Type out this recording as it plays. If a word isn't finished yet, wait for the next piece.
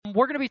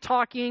We're going to be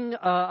talking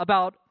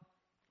about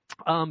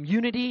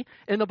unity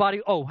in the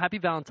body. Oh, happy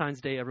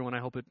Valentine's Day, everyone. I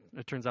hope it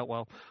turns out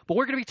well. But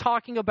we're going to be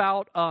talking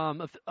about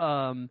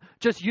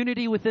just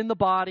unity within the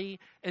body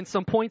and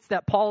some points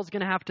that Paul is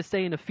going to have to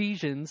say in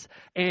Ephesians.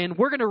 And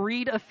we're going to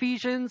read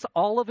Ephesians,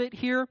 all of it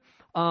here.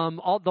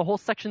 The whole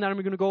section that I'm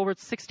going to go over,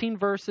 it's 16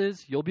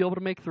 verses. You'll be able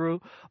to make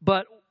through.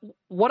 But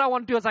what I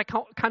want to do is I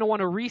kind of want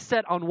to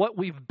reset on what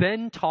we've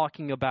been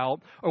talking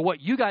about, or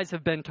what you guys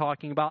have been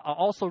talking about. I'll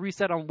also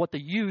reset on what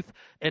the youth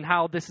and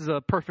how this is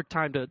a perfect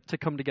time to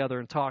come together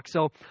and talk.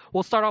 So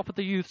we'll start off with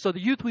the youth. So the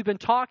youth, we've been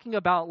talking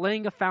about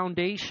laying a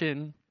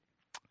foundation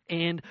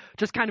and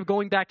just kind of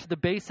going back to the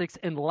basics.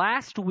 And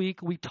last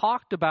week we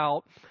talked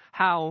about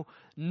how,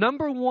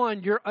 number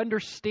one, your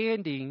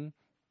understanding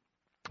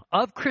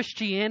of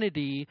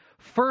Christianity,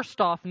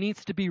 first off,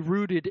 needs to be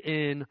rooted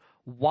in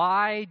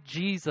why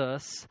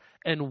Jesus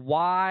and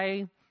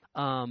why,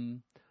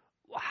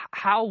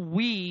 how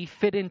we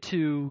fit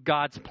into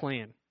God's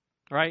plan,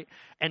 right?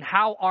 And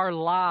how our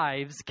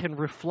lives can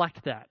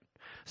reflect that.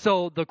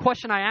 So the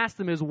question I asked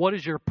them is, what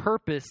is your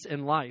purpose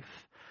in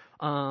life?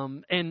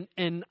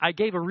 And I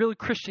gave a really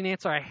Christian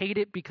answer. I hate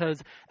it because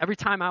every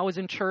time I was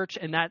in church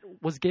and that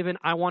was given,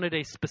 I wanted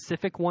a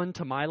specific one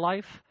to my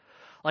life.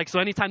 Like, so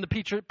anytime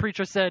the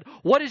preacher said,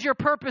 what is your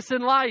purpose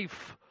in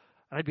life?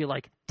 I'd be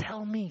like,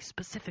 tell me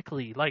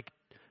specifically. Like,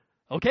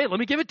 okay, let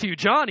me give it to you,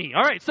 Johnny.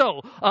 All right, so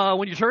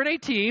when you turn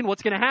 18,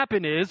 what's going to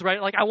happen is, right,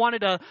 like I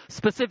wanted a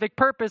specific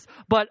purpose.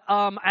 But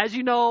as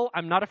you know,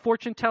 I'm not a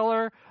fortune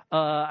teller.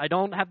 I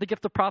don't have the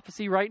gift of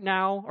prophecy right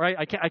now, right?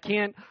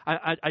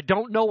 I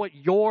don't know what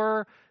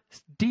your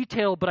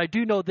detail, but I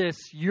do know this.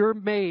 You're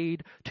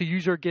made to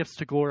use your gifts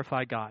to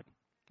glorify God.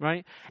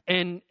 Right?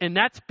 And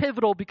that's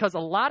pivotal because a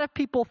lot of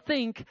people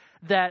think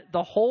that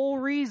the whole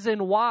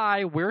reason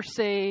why we're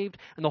saved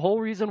and the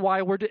whole reason why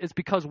is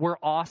because we're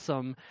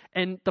awesome.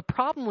 And the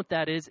problem with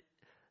that is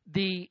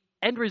the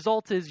end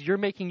result is you're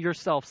making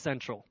yourself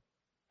central.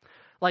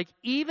 Like,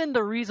 even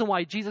the reason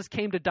why Jesus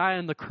came to die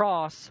on the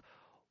cross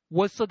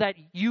was so that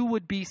you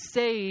would be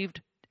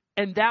saved,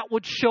 and that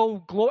would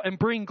show and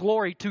bring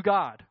glory to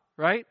God.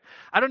 Right?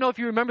 I don't know if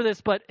you remember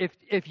this, but if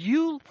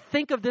you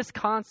think of this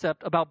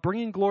concept about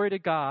bringing glory to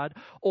God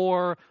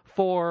or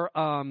for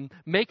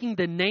making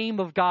the name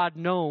of God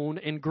known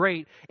and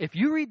great, if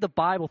you read the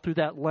Bible through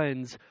that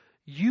lens,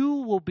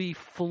 you will be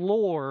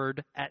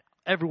floored at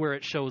everywhere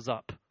it shows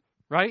up.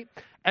 Right?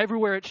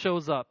 Everywhere it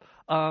shows up.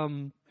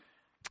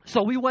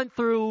 So we went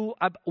through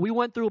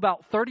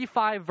about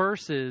 35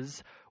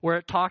 verses where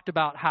it talked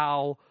about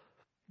how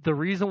the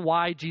reason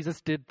why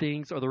Jesus did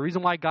things, or the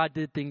reason why God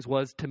did things,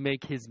 was to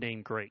make his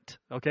name great,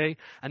 okay?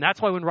 And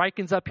that's why when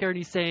Ryken's up here and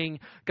he's saying,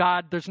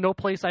 God, there's no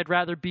place I'd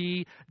rather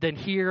be than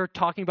here,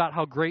 talking about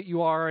how great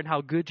you are and how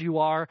good you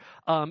are.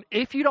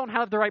 If you don't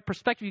have the right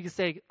perspective, you can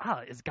say,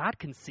 is God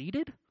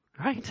conceited,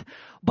 right?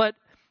 But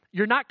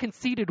you're not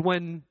conceited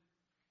when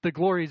the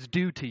glory is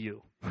due to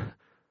you.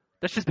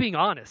 That's just being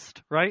honest,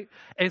 right?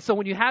 And so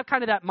when you have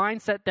kind of that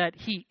mindset that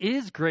he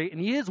is great and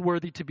he is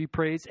worthy to be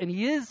praised and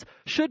he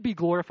should be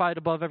glorified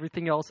above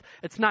everything else,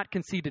 it's not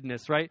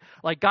conceitedness, right?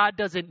 Like, God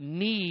doesn't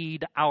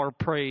need our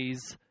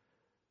praise.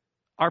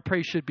 Our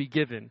praise should be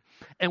given.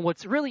 And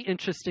what's really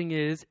interesting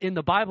is in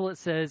the Bible it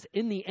says,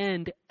 in the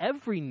end,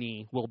 every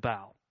knee will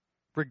bow,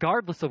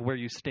 regardless of where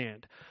you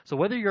stand. So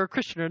whether you're a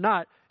Christian or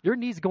not, your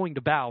knee's going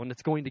to bow and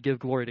it's going to give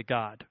glory to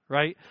God,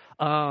 right?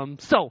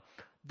 So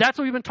that's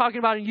what we've been talking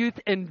about in youth,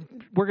 and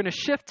we're going to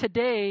shift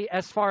today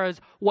as far as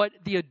what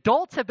the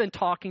adults have been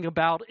talking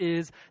about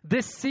is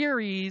this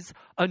series,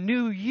 A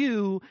New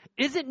You,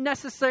 isn't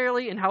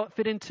necessarily, and how it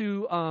fit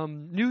into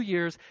New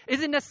Year's,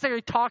 isn't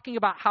necessarily talking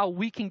about how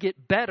we can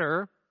get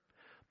better,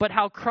 but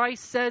how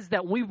Christ says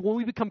that when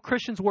we become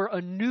Christians, we're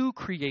a new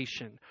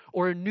creation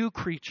or a new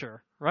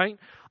creature, right?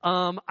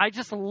 I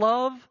just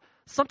love...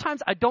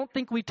 Sometimes I don't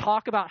think we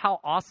talk about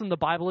how awesome the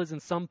Bible is in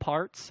some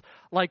parts.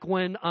 Like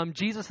when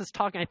Jesus is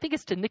talking, I think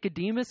it's to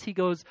Nicodemus. He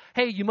goes,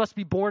 hey, you must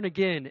be born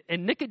again.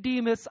 And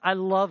Nicodemus, I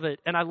love it.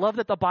 And I love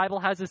that the Bible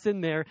has this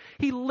in there.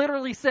 He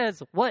literally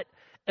says, what?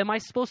 Am I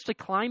supposed to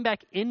climb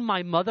back in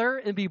my mother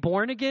and be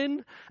born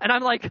again? And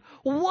I'm like,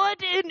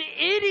 what an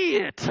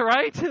idiot,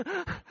 right?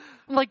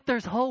 I'm like,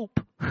 there's hope.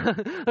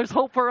 There's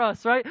hope for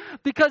us, right?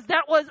 Because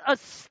that was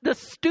the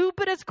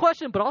stupidest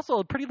question, but also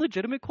a pretty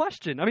legitimate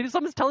question. I mean, if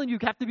someone's telling you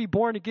have to be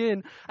born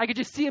again, I could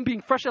just see him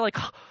being frustrated, like,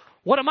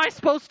 what am I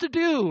supposed to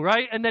do,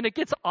 right? And then it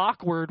gets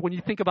awkward when you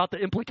think about the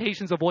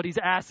implications of what he's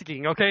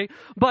asking, okay?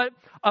 But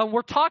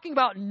we're talking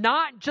about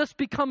not just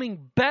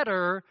becoming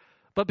better,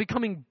 but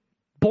becoming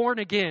born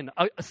again,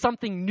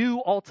 something new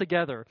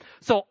altogether.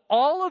 So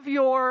all of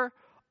your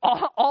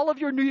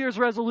New Year's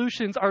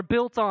resolutions are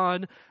built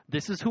on,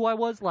 this is who I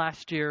was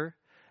last year,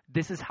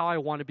 this is how I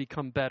want to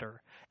become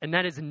better. And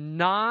that is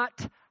not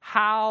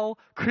how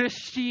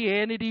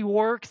Christianity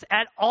works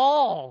at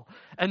all.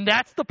 And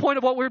that's the point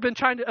of what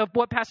of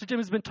what Pastor Jim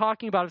has been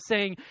talking about, of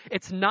saying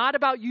it's not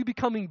about you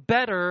becoming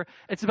better,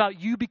 it's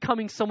about you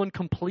becoming someone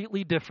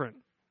completely different.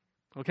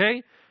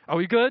 Okay? Are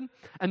we good?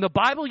 And the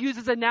Bible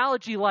uses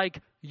analogy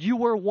like, you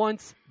were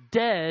once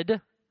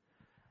dead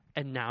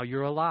and now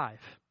you're alive.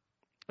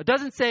 It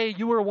doesn't say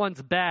you were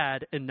once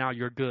bad and now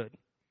you're good.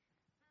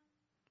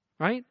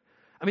 Right?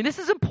 I mean, this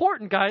is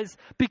important, guys,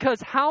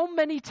 because how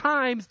many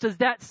times does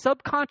that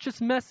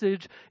subconscious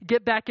message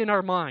get back in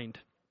our mind?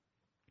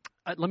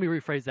 Let me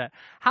rephrase that.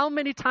 How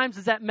many times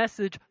does that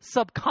message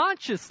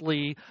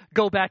subconsciously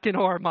go back into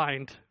our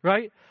mind,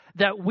 right?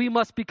 That we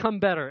must become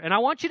better. And I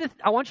want you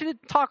to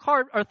talk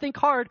hard or think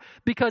hard,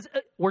 because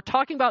we're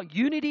talking about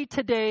unity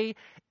today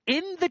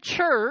in the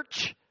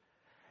church.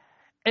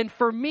 And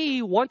for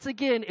me, once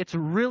again, it's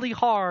really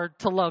hard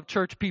to love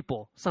church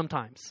people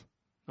sometimes.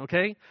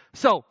 Okay?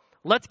 So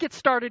let's get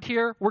started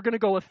here. We're going to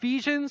go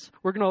Ephesians.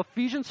 We're going to go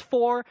Ephesians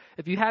 4.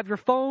 If you have your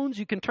phones,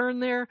 you can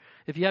turn there.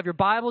 If you have your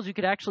Bibles, you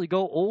could actually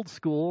go old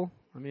school.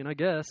 I mean, I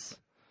guess.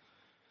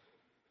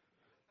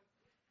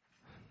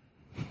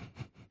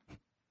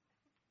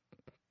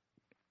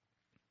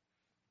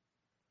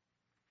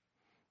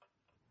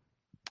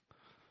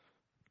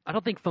 I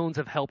don't think phones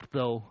have helped,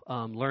 though,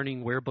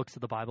 learning where books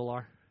of the Bible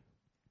are,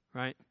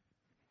 right?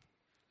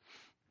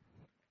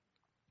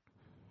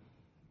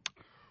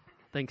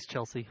 Thanks,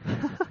 Chelsea.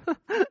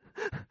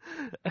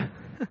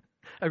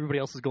 Everybody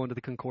else is going to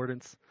the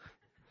concordance,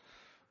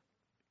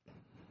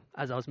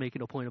 as I was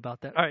making a point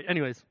about that. All right,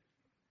 anyways.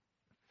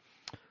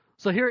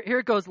 So here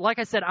it goes. Like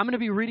I said, I'm going to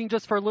be reading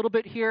just for a little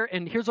bit here,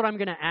 and here's what I'm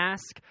going to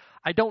ask.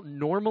 I don't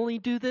normally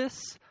do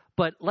this,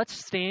 but let's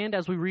stand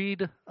as we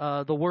read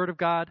the Word of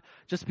God,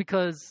 just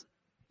because,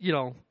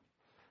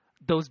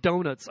 those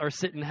donuts are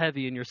sitting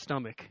heavy in your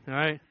stomach, all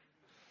right?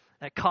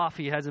 That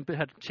coffee hasn't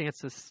had a chance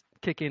to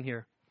kick in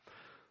here.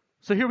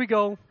 So here we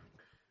go.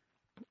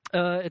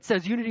 It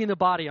says unity in the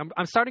body.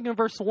 I'm starting in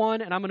verse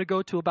 1, and I'm going to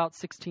go to about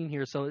 16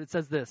 here. So it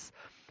says this.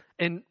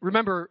 And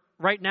remember,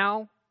 right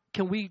now,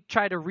 can we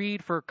try to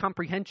read for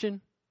comprehension?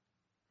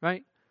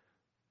 Right?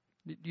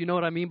 Do you know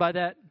what I mean by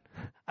that?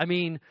 I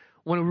mean,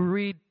 when we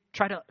read,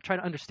 try to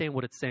understand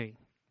what it's saying.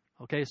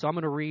 Okay, so I'm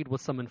going to read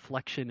with some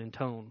inflection and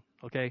tone.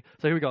 Okay,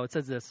 so here we go. It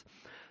says this.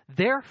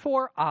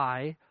 Therefore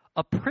I,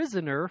 a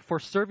prisoner for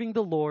serving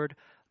the Lord,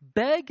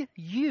 beg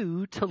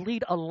you to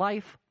lead a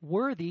life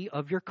worthy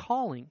of your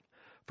calling,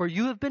 for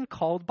you have been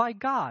called by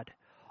God.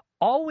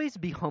 Always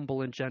be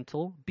humble and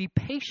gentle, be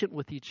patient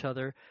with each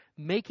other,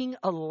 making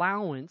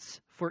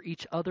allowance for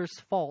each other's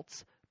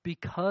faults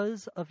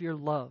because of your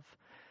love.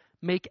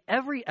 Make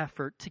every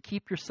effort to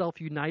keep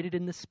yourself united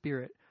in the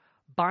Spirit,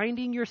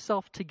 binding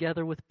yourself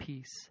together with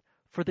peace,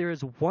 for there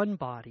is one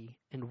body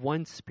and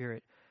one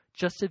Spirit,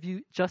 just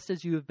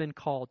as you have been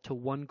called to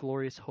one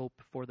glorious hope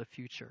for the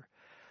future.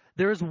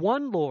 There is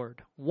one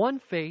Lord, one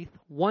faith,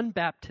 one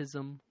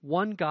baptism,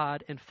 one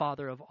God and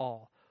Father of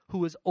all,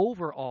 who is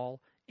over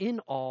all, in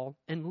all,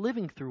 and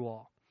living through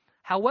all.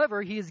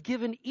 However, he has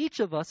given each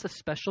of us a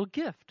special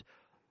gift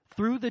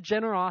through the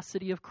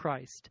generosity of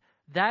Christ.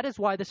 That is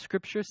why the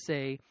scriptures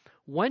say,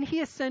 when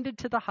he ascended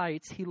to the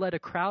heights, he led a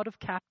crowd of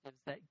captives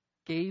that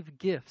gave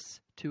gifts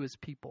to his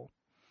people.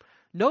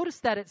 Notice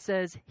that it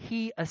says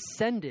he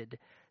ascended.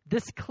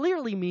 This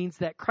clearly means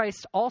that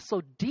Christ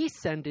also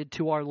descended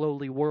to our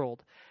lowly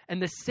world. And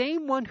the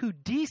same one who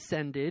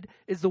descended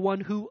is the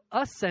one who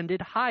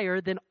ascended higher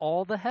than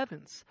all the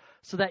heavens,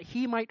 so that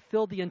he might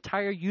fill the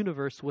entire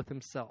universe with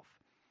himself.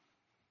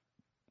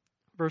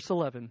 Verse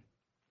 11.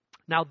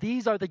 Now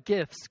these are the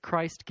gifts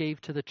Christ gave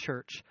to the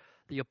church: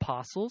 the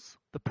apostles,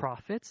 the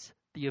prophets,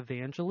 the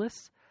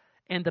evangelists,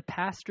 and the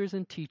pastors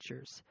and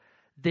teachers.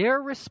 Their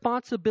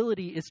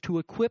responsibility is to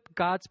equip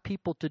God's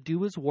people to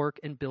do his work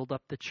and build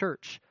up the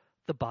church,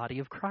 the body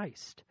of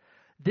Christ.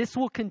 This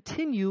will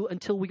continue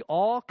until we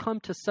all come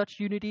to such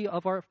unity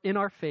in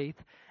our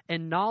faith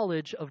and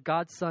knowledge of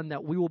God's Son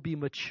that we will be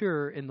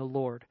mature in the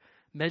Lord,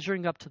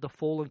 measuring up to the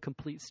full and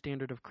complete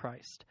standard of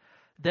Christ.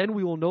 Then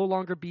we will no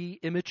longer be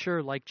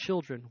immature like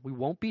children. We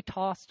won't be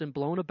tossed and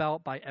blown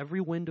about by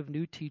every wind of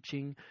new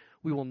teaching.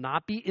 We will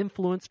not be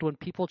influenced when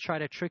people try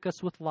to trick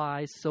us with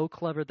lies so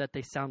clever that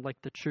they sound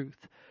like the truth.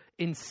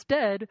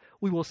 Instead,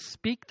 we will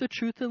speak the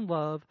truth in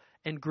love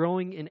and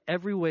growing in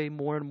every way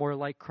more and more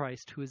like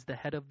Christ, who is the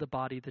head of the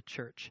body, the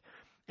church.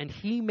 And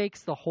he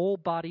makes the whole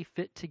body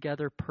fit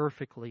together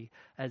perfectly.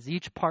 As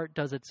each part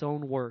does its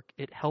own work,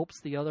 it helps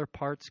the other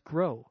parts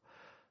grow,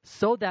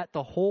 so that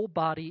the whole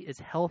body is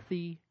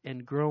healthy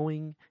and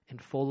growing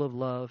and full of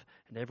love.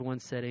 And everyone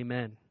said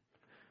amen.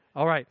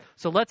 All right,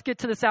 so let's get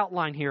to this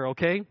outline here,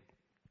 okay?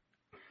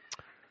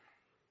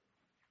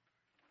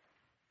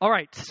 All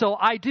right, so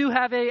I do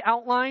have an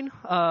outline.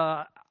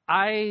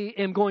 I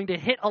am going to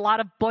hit a lot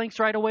of blanks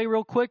right away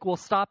real quick. We'll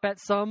stop at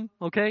some,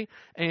 okay?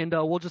 And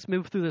we'll just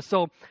move through this.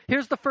 So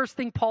here's the first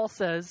thing Paul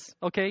says,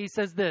 okay? He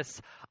says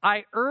this: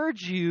 I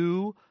urge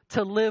you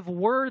to live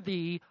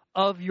worthy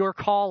of your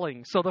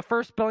calling. So the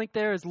first blank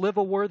there is live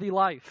a worthy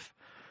life.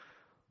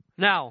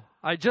 Now,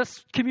 I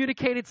just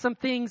communicated some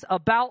things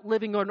about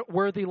living a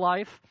worthy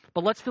life,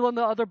 but let's fill in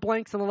the other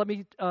blanks and let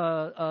me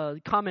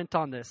comment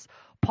on this.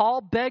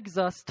 Paul begs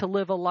us to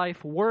live a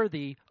life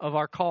worthy of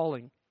our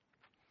calling.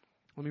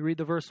 Let me read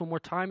the verse one more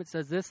time. It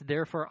says this: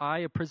 Therefore I,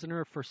 a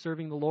prisoner for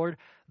serving the Lord,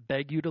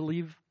 beg you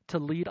to to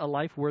lead a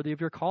life worthy of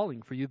your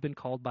calling, for you've been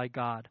called by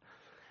God.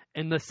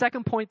 And the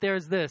second point there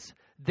is this: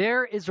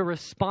 there is a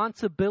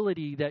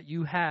responsibility that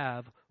you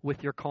have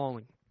with your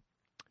calling.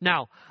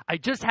 Now, I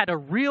just had a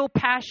real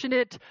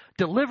passionate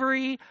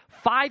delivery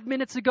 5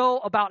 minutes ago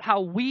about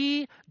how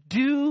we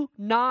do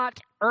not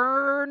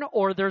earn,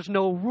 or there's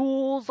no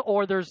rules,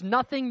 or there's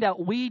nothing that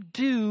we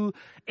do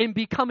in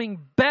becoming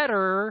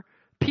better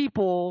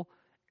people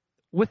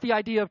with the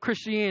idea of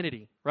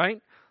Christianity,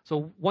 right?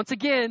 So once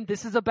again,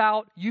 this is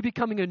about you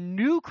becoming a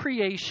new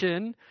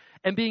creation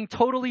and being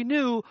totally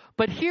new.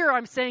 But here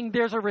I'm saying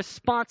there's a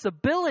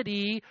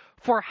responsibility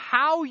for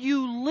how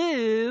you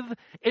live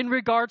in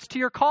regards to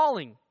your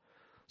calling.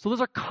 So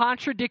those are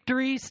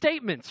contradictory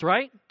statements,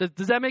 right?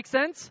 Does that make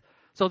sense?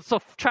 So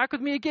track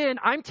with me again.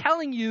 I'm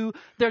telling you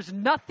there's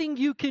nothing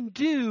you can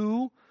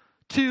do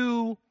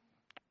to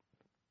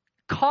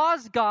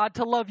cause God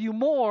to love you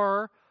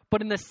more,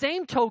 but in the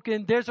same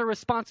token, there's a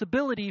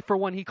responsibility for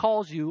when he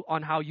calls you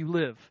on how you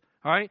live.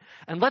 All right?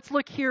 And let's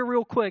look here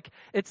real quick.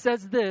 It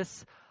says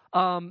this.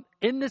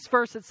 In this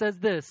verse, it says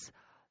this: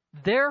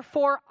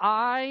 therefore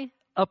I,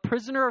 a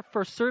prisoner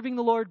for serving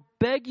the Lord,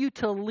 beg you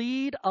to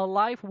lead a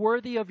life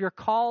worthy of your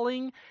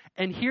calling.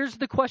 And here's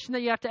the question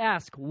that you have to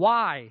ask.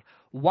 Why?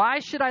 Why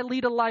should I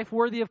lead a life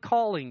worthy of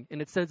calling? And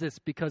it says this: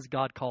 because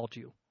God called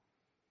you.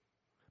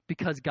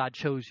 Because God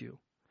chose you.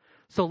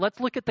 So let's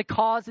look at the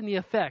cause and the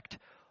effect.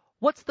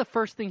 What's the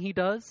first thing he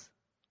does?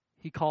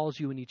 He calls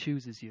you and he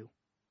chooses you.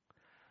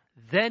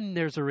 Then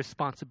there's a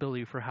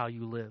responsibility for how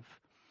you live.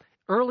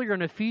 Earlier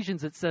in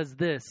Ephesians, it says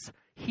this: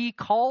 he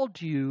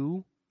called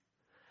you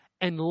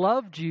and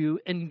loved you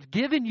and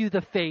given you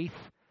the faith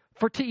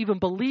to even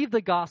believe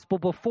the gospel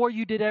before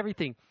you did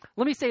everything.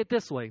 Let me say it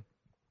this way.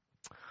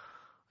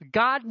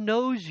 God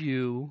knows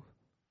you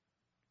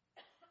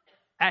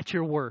at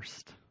your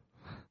worst.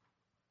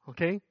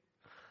 Okay?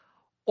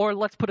 Or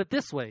let's put it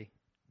this way.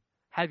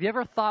 Have you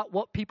ever thought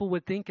what people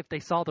would think if they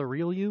saw the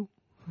real you?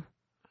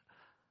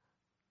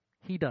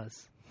 He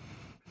does.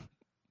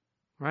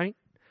 Right?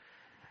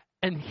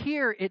 And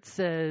here it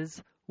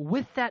says,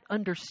 with that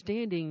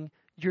understanding,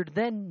 you're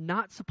then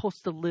not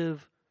supposed to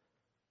live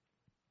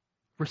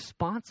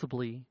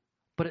responsibly.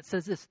 But it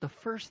says this: the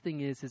first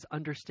thing is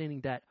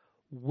understanding that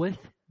with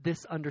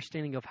this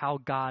understanding of how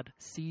God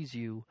sees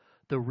you,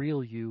 the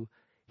real you,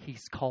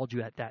 he's called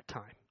you at that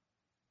time.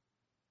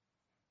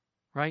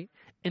 Right?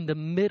 In the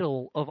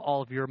middle of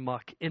all of your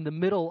muck, in the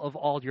middle of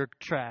all your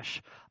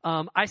trash.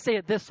 I say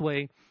it this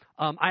way.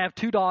 I have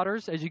 2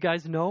 daughters, as you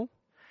guys know.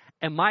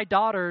 And my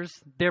daughters,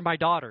 they're my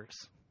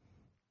daughters.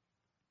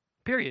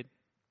 Period.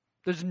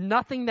 There's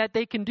nothing that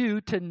they can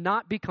do to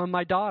not become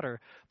my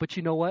daughter. But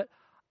you know what?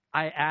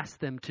 I ask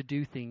them to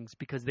do things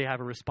because they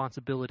have a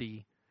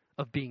responsibility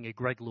of being a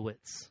Greg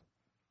Lewitz.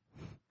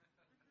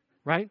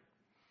 Right?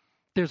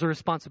 There's a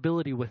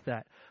responsibility with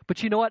that.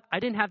 But you know what? I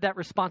didn't have that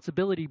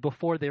responsibility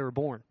before they were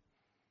born.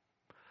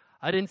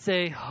 I didn't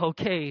say,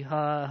 okay,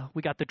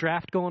 we got the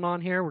draft going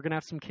on here. We're going to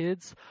have some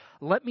kids.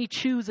 Let me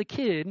choose a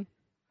kid.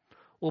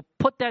 We'll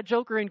put that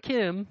joker in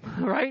Kim,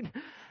 right?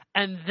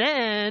 And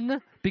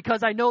then,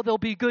 because I know they'll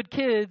be good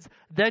kids,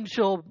 then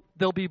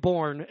they'll be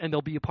born and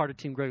they'll be a part of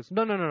Team Greg Lewitz.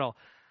 No.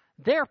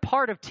 They're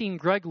part of Team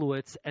Greg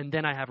Lewitz, and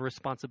then I have a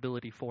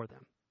responsibility for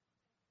them,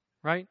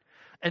 right?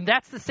 And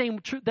that's the same.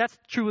 That's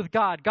true with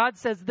God. God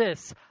says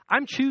this: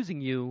 I'm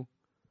choosing you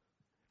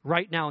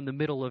right now in the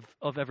middle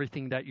of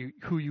everything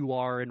who you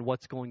are and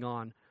what's going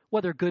on,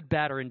 whether good,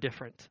 bad, or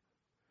indifferent.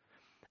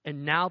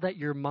 And now that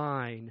you're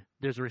mine,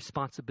 there's a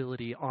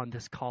responsibility on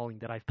this calling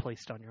that I've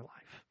placed on your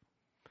life.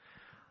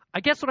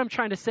 I guess what I'm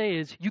trying to say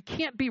is you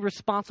can't be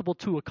responsible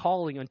to a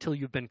calling until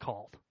you've been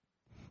called.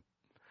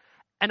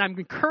 And I'm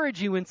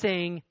encouraging you in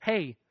saying,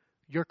 hey,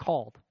 you're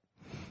called.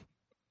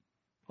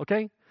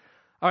 Okay?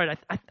 All right,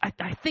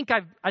 I think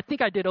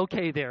I did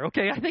okay there.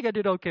 Okay, I think I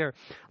did okay.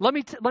 Let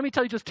me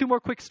tell you just 2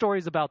 more quick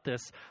stories about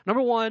this.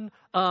 Number one,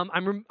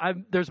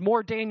 there's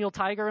more Daniel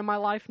Tiger in my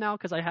life now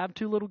because I have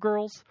 2 little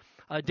girls.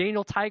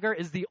 Daniel Tiger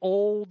is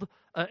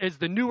is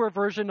the newer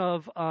version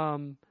of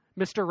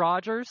Mr.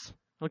 Rogers.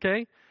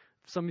 Okay,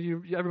 some of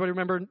you, everybody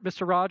remember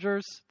Mr.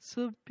 Rogers? It's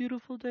a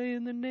beautiful day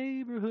in the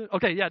neighborhood.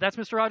 Okay, yeah, that's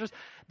Mr. Rogers.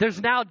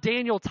 There's now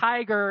Daniel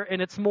Tiger, and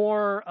it's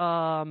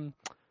more.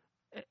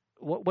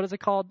 What is it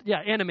called? Yeah,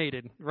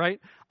 animated,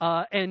 right?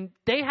 And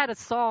they had a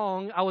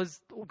song. I was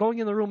going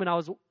in the room and I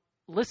was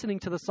listening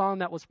to the song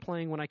that was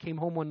playing when I came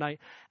home one night.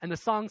 And the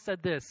song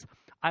said this: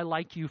 I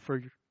like you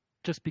for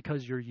just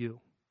because you're you.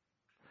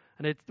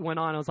 And it went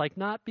on. I was like,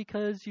 not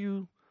because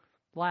you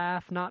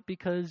laugh, not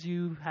because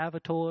you have a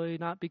toy,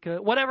 not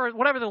because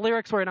whatever the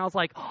lyrics were. And I was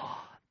like, oh,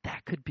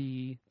 that could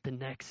be the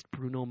next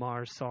Bruno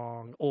Mars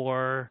song,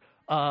 or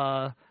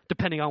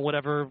depending on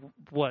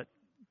what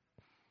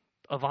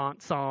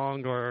Avant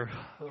song, or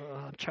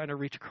I'm trying to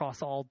reach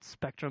across all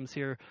spectrums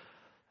here.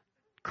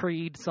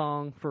 Creed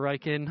song for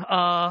Riken.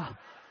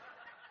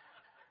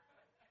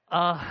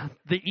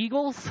 The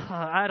Eagles?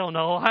 I don't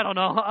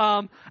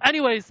know.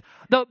 Anyways,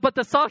 but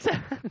the song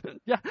said,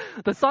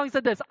 the song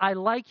said this: I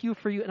like you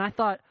for you. And I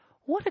thought,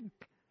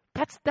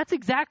 That's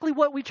exactly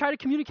what we try to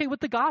communicate with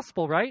the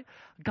gospel, right?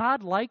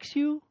 God likes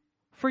you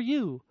for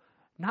you,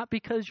 not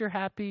because you're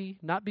happy,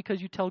 not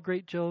because you tell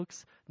great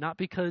jokes, not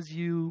because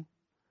you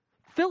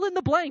fill in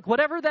the blank,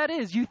 whatever that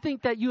is. You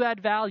think that you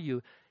add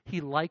value.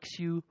 He likes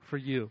you for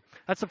you.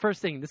 That's the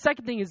first thing. The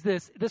second thing is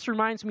this. This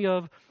reminds me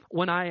of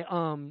when I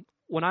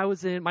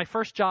was in my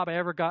first job I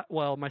ever got.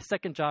 Well, my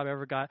second job I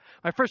ever got.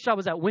 My first job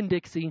was at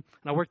Winn-Dixie, and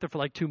I worked there for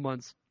like 2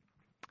 months.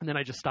 And then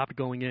I just stopped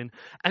going in.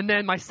 And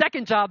then my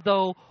second job,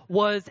 though,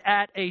 was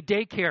at a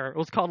daycare. It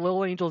was called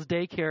Little Angels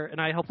Daycare, and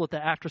I helped with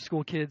the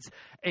after-school kids.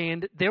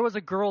 And there was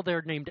a girl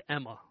there named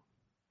Emma.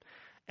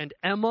 And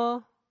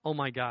Emma, oh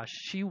my gosh,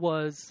 she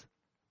was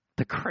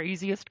the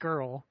craziest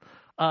girl.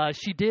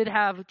 She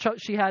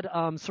had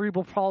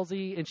cerebral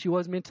palsy, and she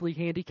was mentally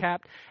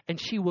handicapped, and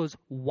she was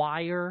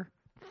wire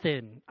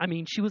thin. I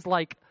mean, she was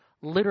like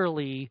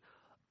literally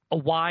a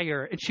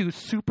wire, and she was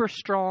super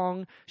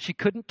strong. She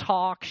couldn't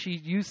talk. She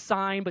used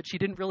sign, but you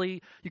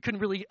couldn't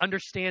really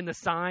understand the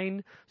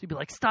sign. So you'd be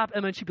like, "Stop,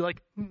 Emma," and she'd be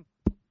like,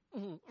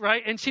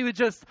 right? And she would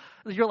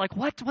you're like,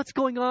 what's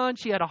going on?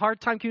 She had a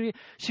hard time communicating.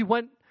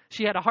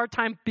 She had a hard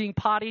time being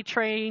potty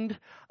trained.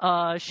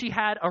 She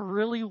had a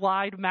really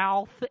wide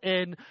mouth,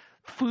 and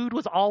food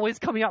was always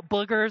coming out,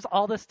 boogers,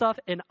 all this stuff.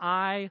 And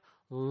I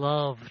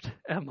loved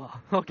Emma,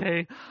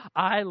 okay?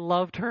 I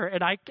loved her,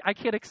 and I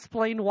can't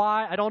explain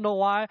why. I don't know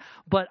why,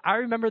 but I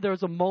remember there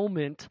was a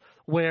moment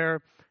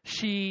where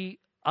she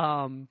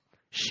got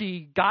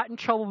in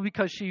trouble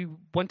because she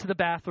went to the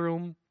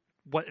bathroom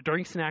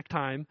during snack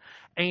time,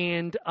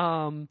 and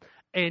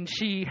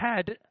she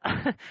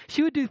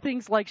would do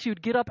things like she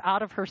would get up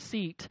out of her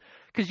seat,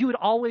 because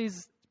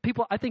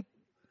I think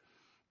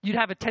you'd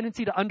have a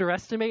tendency to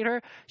underestimate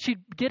her.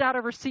 She'd get out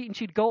of her seat and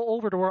she'd go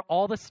over to where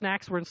all the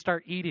snacks were and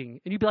start eating.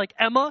 And you'd be like,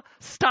 "Emma,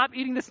 stop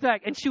eating the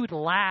snack." And she would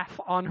laugh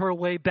on her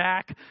way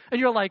back. And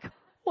you're like,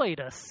 wait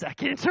a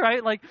second,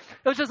 right? Like,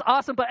 it was just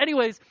awesome. But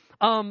anyways,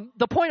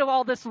 the point of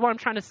all this is what I'm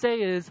trying to say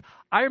is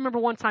I remember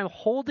one time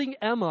holding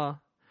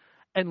Emma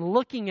and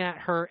looking at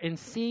her and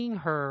seeing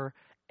her,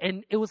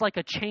 and it was like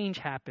a change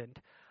happened.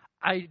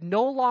 I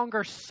no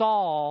longer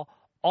saw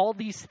all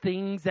these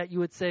things that you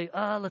would say,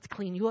 let's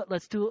clean you up,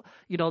 let's do,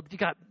 you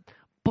got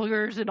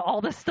boogers and all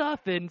this stuff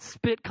and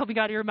spit coming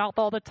out of your mouth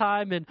all the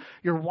time, and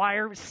your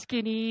wire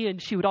skinny, and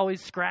she would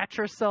always scratch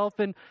herself.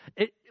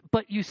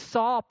 But you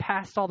saw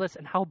past all this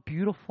and how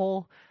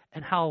beautiful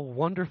and how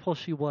wonderful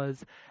she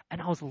was.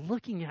 And I was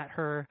looking at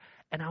her,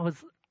 and I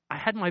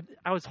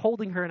was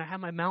holding her, and I had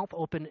my mouth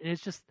open, and it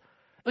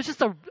was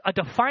just a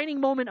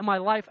defining moment in my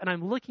life. And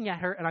I'm looking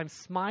at her, and I'm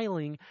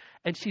smiling,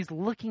 and she's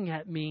looking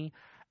at me.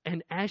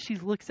 And as she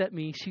looks at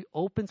me, she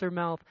opens her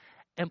mouth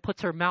and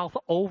puts her mouth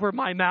over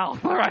my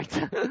mouth, all right?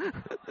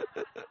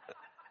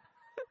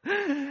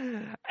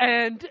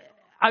 And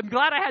I'm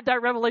glad I had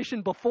that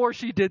revelation before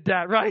she did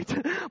that, right?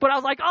 But I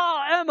was like, "Oh,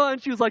 Emma,"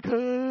 and she was like,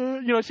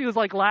 she was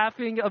like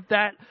laughing of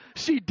that.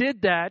 She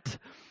did that.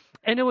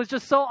 And it was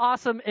just so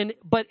awesome.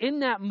 But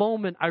in that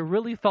moment, I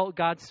really felt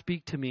God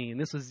speak to me.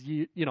 And this was,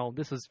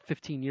 this was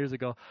 15 years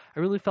ago. I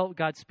really felt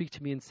God speak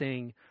to me and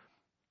saying,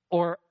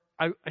 or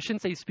I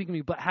shouldn't say speak to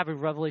me, but have a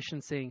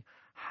revelation saying,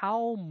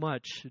 how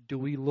much do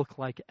we look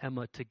like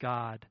Emma to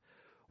God?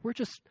 We're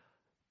just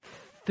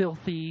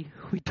filthy.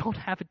 We don't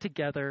have it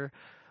together.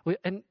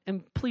 And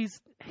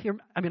please hear,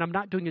 I'm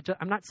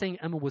not saying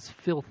Emma was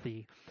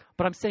filthy,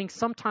 but I'm saying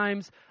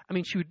sometimes,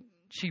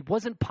 she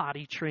wasn't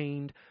potty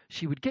trained.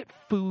 She would get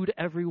food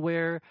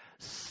everywhere,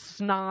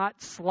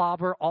 snot,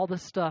 slobber, all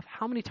this stuff.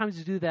 How many times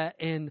did you do that?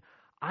 And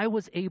I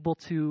was able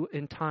to,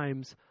 in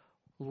times,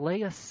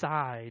 lay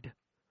aside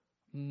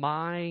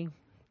my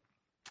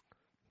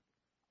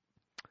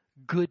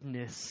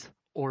goodness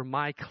or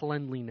my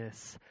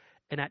cleanliness,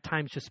 and at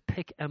times just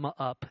pick Emma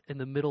up in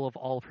the middle of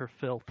all of her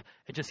filth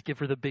and just give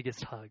her the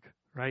biggest hug,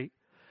 right?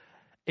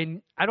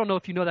 And I don't know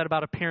if you know that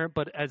about a parent,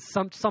 but as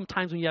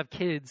sometimes when you have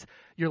kids,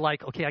 you're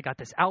like, okay, I got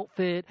this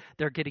outfit,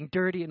 they're getting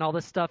dirty and all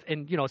this stuff,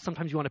 and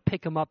sometimes you want to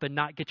pick them up and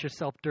not get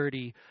yourself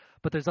dirty,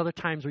 but there's other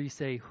times where you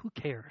say, who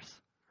cares,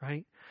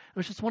 right? It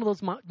was just one of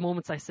those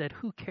moments I said,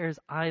 who cares?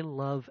 I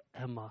love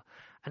Emma.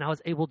 And I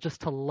was able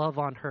just to love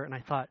on her. And I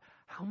thought,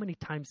 how many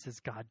times does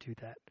God do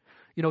that?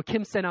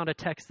 Kim sent out a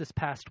text this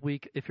past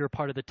week, if you're a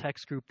part of the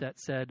text group, that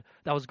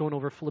was going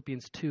over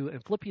Philippians 2.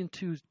 And Philippians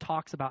 2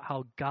 talks about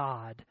how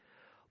God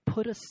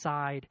put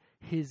aside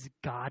his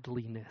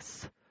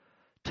godliness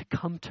to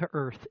come to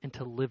earth and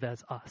to live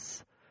as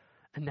us.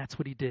 And that's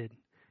what he did.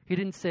 He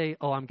didn't say,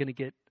 "Oh, I'm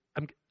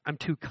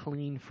too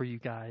clean for you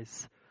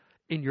guys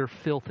in your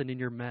filth and in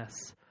your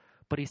mess."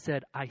 But he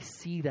said, "I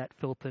see that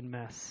filth and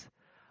mess.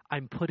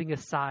 I'm putting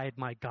aside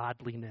my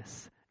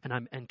godliness and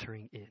I'm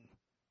entering in."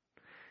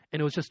 And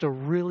it was just a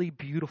really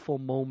beautiful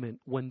moment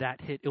when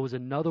that hit. It was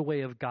another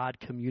way of God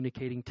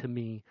communicating to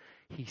me.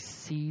 He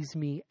sees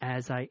me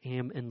as I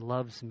am and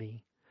loves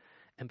me.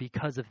 And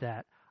because of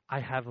that, I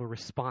have a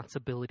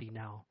responsibility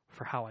now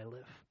for how I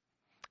live.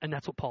 And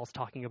that's what Paul's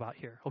talking about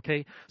here,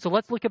 okay? So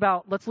let's look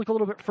a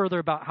little bit further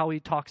about how he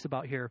talks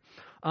about here.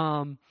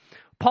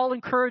 Paul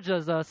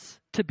encourages us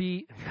to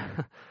be,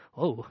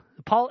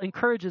 Paul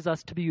encourages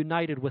us to be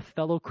united with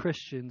fellow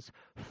Christians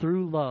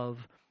through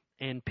love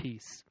and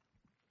peace.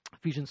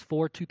 Ephesians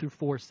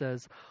 4:2-4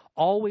 says,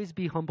 always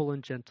be humble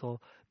and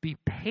gentle. Be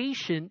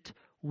patient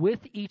with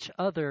each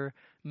other,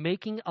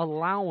 making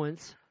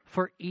allowance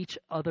for each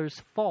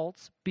other's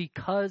faults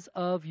because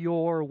of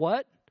your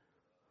what?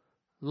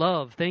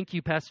 Love. Thank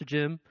you, Pastor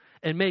Jim.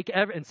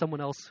 And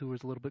someone else who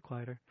was a little bit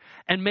quieter.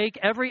 And make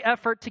every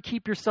effort to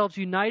keep yourselves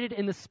united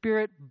in the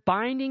Spirit,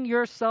 binding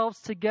yourselves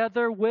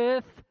together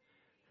with,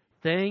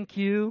 thank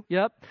you,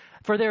 yep.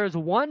 For there is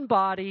one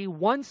body,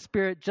 one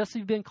Spirit, just as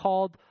you've been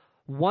called,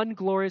 one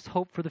glorious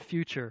hope for the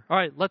future. All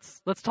right,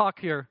 let's talk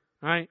here.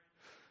 All right.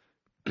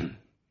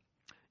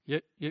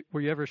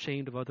 Were you ever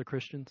ashamed of other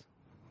Christians?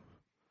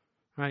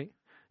 Right?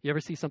 You ever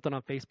see something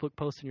on Facebook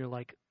post and you're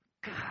like,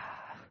 God,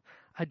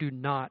 I do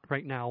not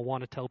right now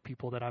want to tell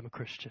people that I'm a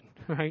Christian,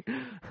 right?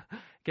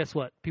 Guess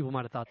what? People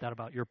might have thought that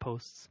about your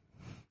posts,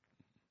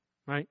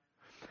 right?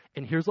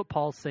 And here's what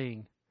Paul's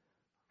saying.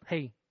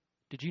 Hey,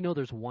 did you know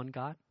there's one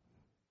God?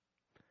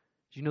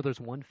 Did you know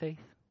there's one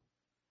faith?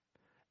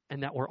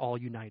 And that we're all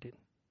united.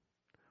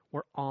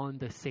 We're on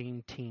the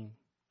same team.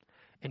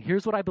 And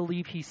here's what I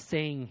believe he's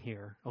saying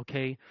here,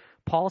 okay?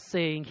 Paul's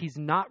saying he's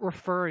not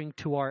referring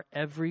to our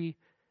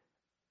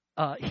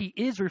he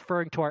is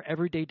referring to our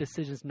everyday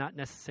decisions, not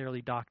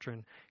necessarily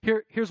doctrine.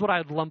 Here's what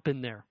I'd lump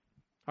in there.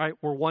 All right,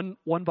 we're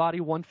one body,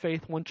 one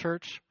faith, one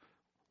church,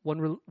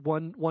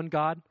 one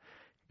God.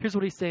 Here's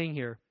what he's saying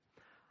here.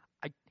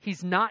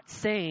 He's not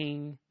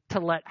saying to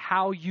let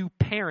how you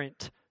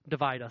parent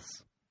divide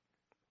us.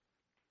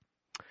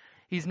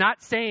 He's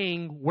not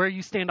saying where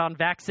you stand on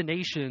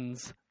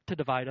vaccinations to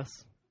divide us.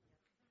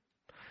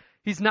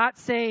 He's not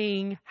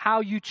saying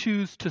how you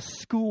choose to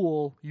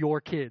school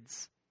your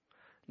kids.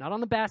 Not on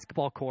the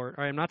basketball court,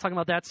 all right? I'm not talking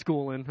about that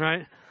schooling,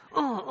 right?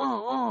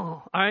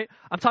 All right?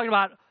 I'm talking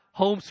about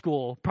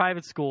homeschool,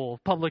 private school,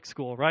 public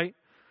school, right?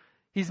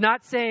 He's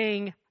not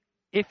saying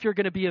if you're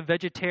going to be a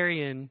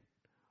vegetarian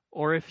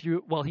or if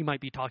you, well, he might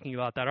be talking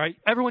about that, all right?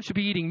 Everyone should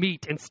be eating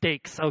meat and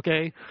steaks,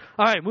 okay?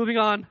 All right, moving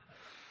on.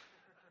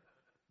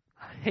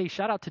 Hey,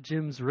 shout out to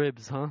Jim's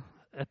Ribs, huh?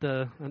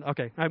 Okay, all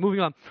right, moving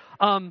on.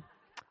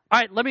 All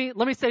right, let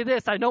me say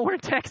this. I know we're in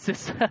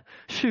Texas,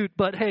 shoot,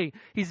 but hey,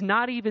 he's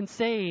not even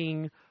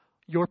saying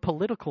your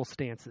political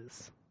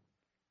stances.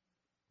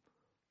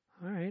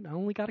 All right, I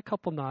only got a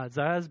couple nods.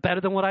 That's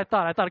better than what I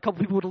thought. I thought a couple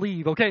people would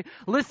leave. Okay,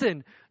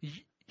 listen,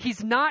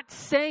 he's not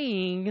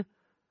saying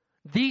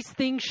these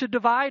things should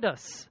divide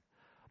us.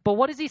 But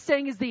what is he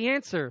saying is the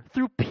answer?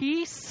 Through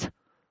peace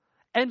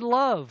and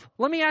love.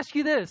 Let me ask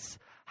you this.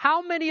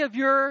 How many of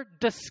your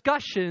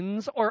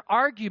discussions or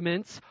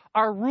arguments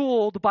are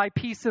ruled by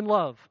peace and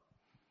love?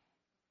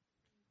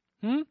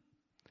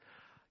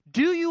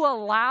 Do you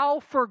allow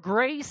for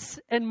grace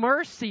and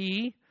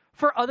mercy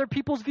for other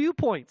people's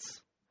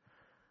viewpoints?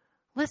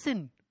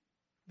 Listen,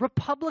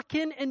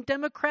 Republican and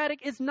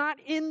Democratic is not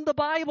in the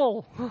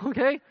Bible,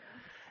 okay?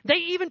 They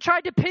even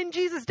tried to pin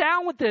Jesus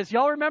down with this.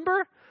 Y'all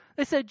remember?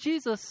 They said,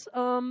 Jesus,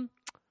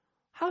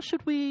 how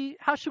should we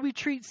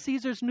treat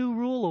Caesar's new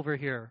rule over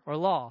here, or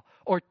law,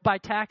 or by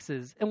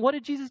taxes? And what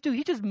did Jesus do?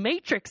 He just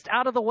matrixed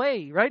out of the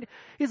way, right?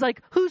 He's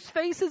like, whose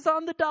face is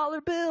on the dollar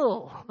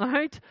bill, all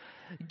right?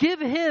 Give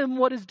him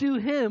what is due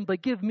him,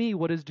 but give me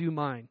what is due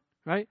mine,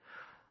 right?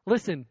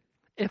 Listen,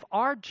 if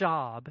our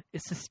job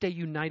is to stay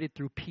united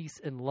through peace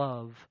and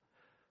love,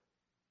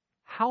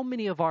 how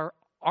many of our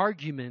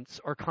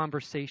arguments or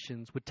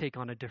conversations would take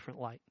on a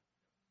different light,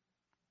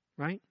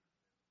 right?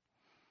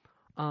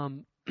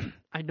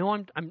 I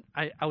know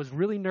I was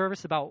really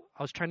nervous I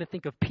was trying to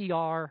think of PR.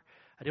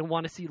 I didn't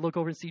want to look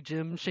over and see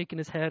Jim shaking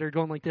his head or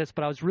going like this,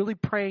 but I was really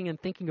praying and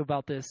thinking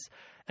about this,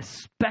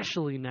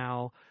 especially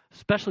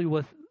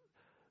with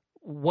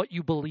what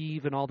you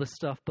believe and all this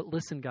stuff. But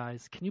listen,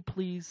 guys, can you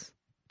please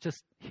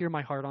just hear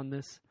my heart on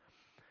this?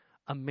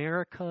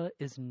 America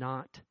is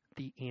not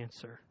the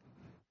answer.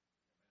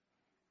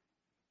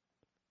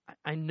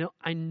 I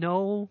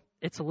know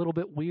it's a little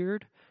bit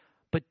weird,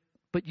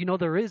 but you know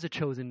there is a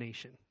chosen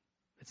nation.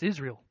 It's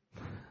Israel.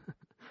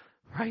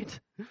 Right?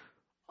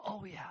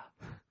 Oh yeah.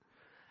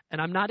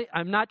 And I'm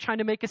not trying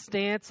to make a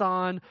stance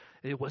on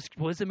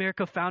was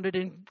America founded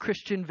in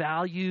Christian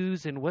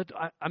values and what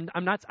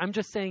I'm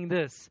just saying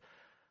this.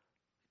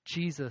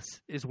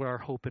 Jesus is where our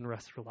hope and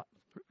rest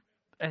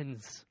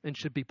ends and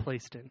should be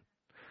placed in.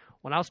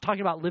 When I was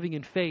talking about living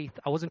in faith,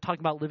 I wasn't talking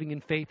about living in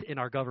faith in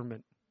our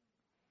government.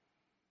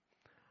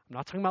 I'm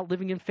not talking about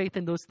living in faith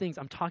in those things.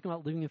 I'm talking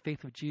about living in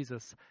faith with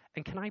Jesus.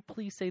 And can I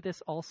please say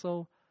this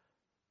also?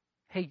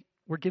 Hey,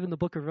 we're given the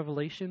book of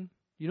Revelation.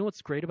 You know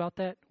what's great about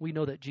that? We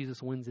know that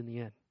Jesus wins in the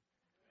end.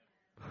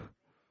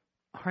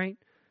 All right?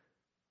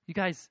 You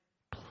guys,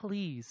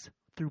 please,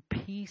 through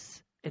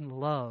peace and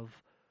love,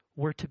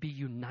 we're to be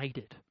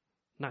united,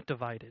 not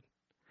divided.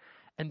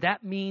 And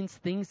that means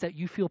things that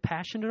you feel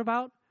passionate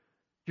about,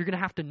 you're going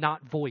to have to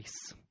not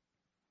voice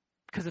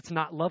because it's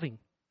not loving.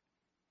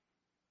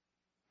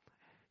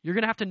 You're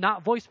going to have to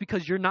not voice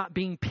because you're not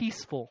being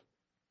peaceful.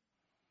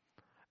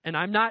 And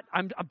I'm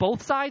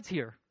both sides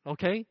here,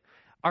 okay?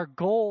 Our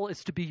goal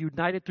is to be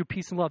united through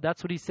peace and love.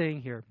 That's what he's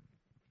saying here.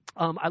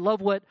 I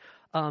love what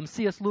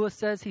C.S. Lewis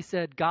says. He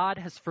said, God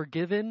has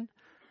forgiven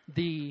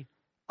the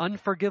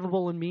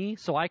unforgivable in me,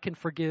 so I can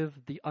forgive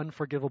the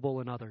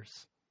unforgivable in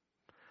others.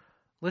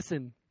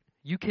 Listen,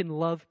 you can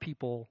love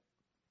people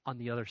on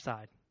the other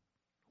side,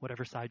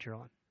 whatever side you're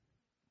on.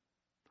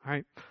 All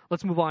right,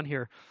 let's move on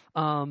here.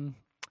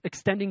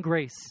 Extending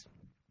grace.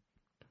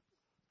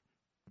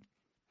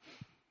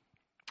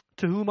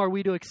 To whom are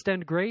we to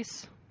extend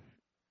grace?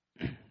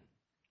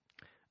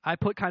 I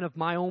put kind of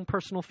my own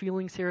personal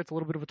feelings here. It's a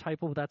little bit of a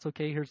typo, but that's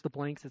okay. Here's the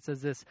blanks. It says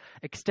this: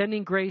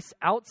 extending grace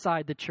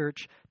outside the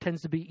church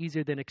tends to be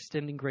easier than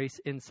extending grace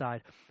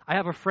inside. I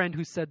have a friend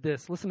who said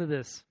this. Listen to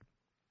this.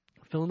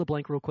 Fill in the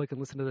blank real quick and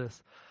listen to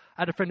this.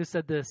 I had a friend who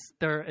said this.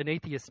 They're an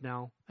atheist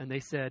now, and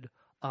they said,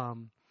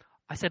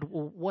 I said,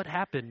 well, what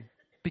happened?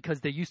 Because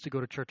they used to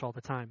go to church all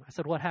the time. I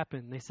said, what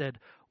happened? They said,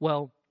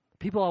 well,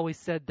 people always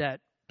said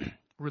that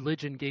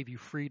religion gave you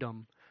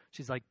freedom.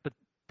 She's like, but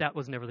that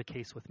was never the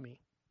case with me.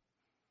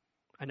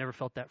 I never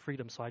felt that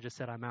freedom, so I just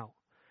said I'm out.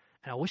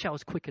 And I wish I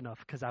was quick enough,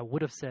 because I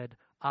would have said,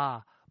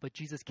 but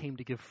Jesus came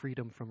to give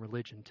freedom from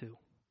religion too.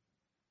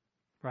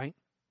 Right?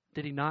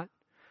 Did he not?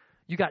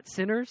 You got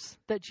sinners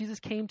that Jesus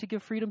came to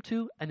give freedom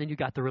to, and then you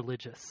got the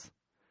religious.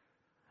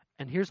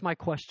 And here's my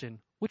question.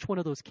 Which one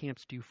of those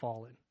camps do you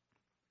fall in?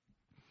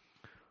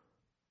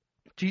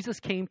 Jesus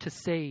came to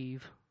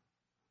save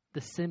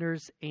the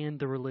sinners and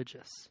the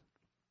religious.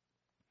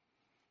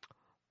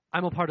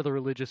 I'm a part of the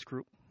religious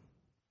group.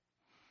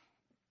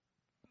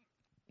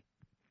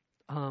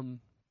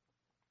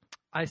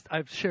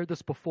 I've shared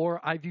this before.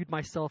 I viewed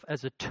myself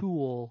as a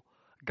tool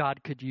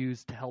God could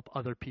use to help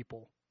other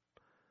people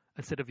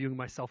instead of viewing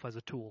myself as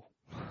a tool.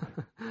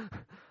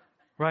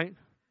 Right?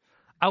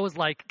 I was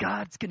like,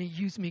 God's going to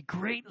use me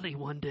greatly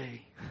one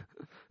day.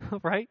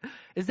 Right?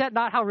 Is that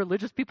not how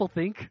religious people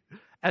think?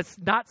 As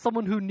not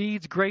someone who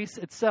needs grace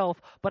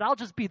itself, but I'll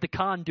just be the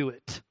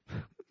conduit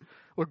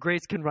where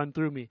grace can run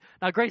through me.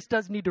 Now, grace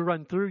does need to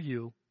run through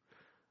you,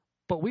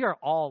 but we are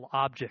all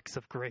objects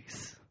of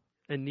grace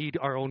and need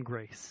our own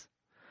grace.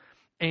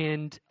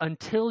 And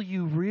until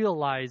you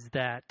realize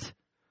that,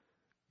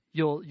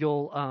 you'll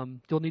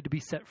need to be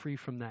set free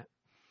from that.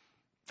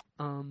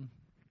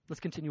 Let's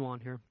continue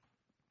on here.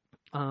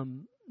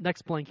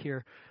 Next blank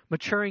here.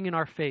 Maturing in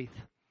our faith.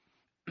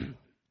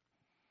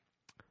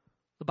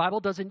 The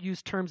Bible doesn't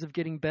use terms of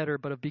getting better,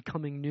 but of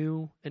becoming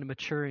new and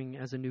maturing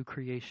as a new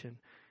creation.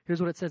 Here's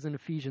what it says in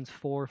Ephesians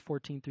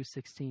 4:14 through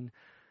 16.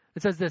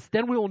 It says this: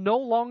 then we will no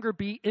longer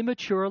be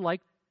immature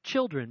like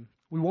children.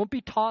 We won't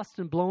be tossed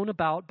and blown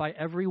about by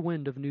every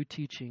wind of new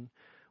teaching.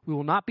 We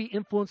will not be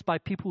influenced by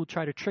people who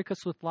try to trick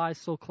us with lies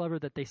so clever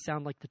that they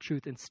sound like the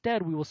truth.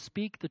 Instead, we will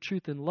speak the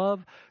truth in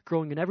love,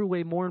 growing in every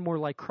way more and more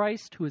like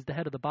Christ, who is the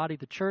head of the body,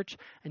 the church,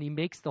 and he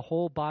makes the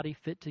whole body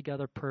fit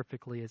together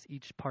perfectly. As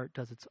each part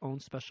does its own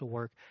special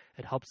work,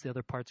 it helps the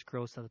other parts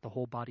grow so that the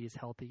whole body is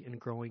healthy and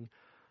growing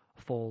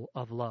full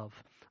of love.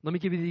 Let me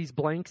give you these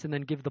blanks and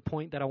then give the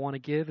point that I want to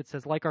give. It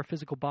says, like our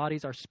physical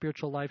bodies, our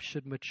spiritual life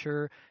should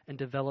mature and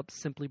develop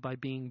simply by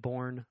being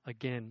born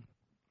again.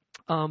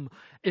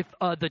 If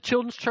the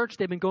children's church,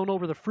 they've been going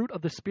over the fruit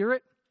of the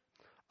Spirit.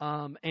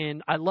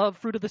 And I love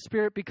fruit of the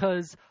Spirit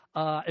because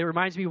it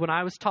reminds me when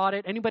I was taught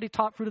it. Anybody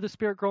taught fruit of the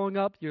Spirit growing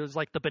up? It was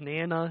like the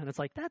banana, and it's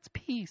like, that's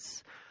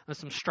peace. There's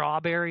some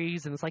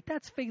strawberries, and it's like,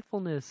 that's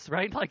faithfulness,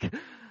 right? Like,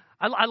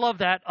 I love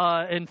that.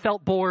 And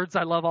felt boards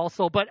I love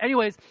also. But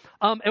anyways,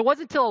 it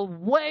wasn't until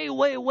way,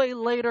 way, way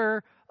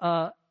later,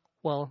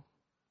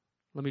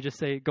 let me just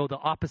say, go the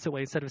opposite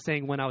way. Instead of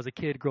saying when I was a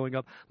kid growing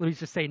up, let me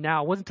just say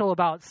now. It wasn't until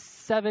about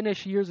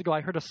 7-ish years ago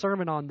I heard a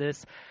sermon on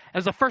this. It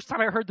was the first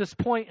time I heard this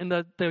point, and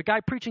the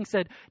guy preaching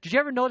said, did you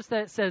ever notice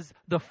that it says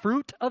the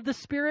fruit of the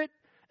Spirit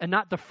and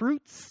not the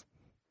fruits,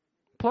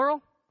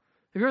 plural?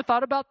 Have you ever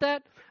thought about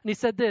that? And he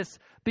said this: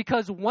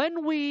 because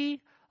when we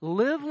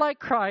live like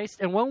Christ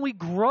and when we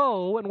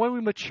grow and when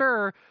we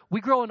mature, we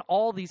grow in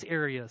all these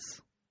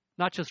areas,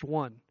 not just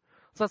one.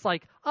 So it's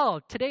like, oh,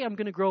 today I'm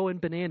going to grow in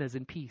bananas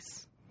and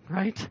peace.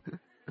 Right?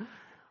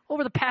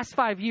 Over the past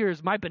 5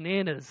 years, my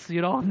bananas,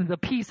 the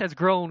peace has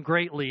grown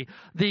greatly.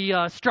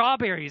 The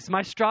strawberries,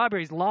 my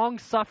strawberries,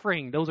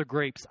 long-suffering, those are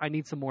grapes. I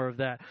need some more of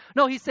that.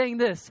 No, he's saying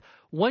this: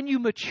 when you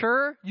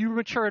mature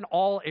in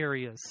all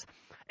areas.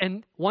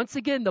 And once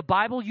again, the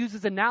Bible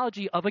uses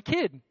analogy of a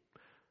kid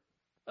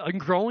and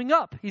growing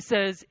up. He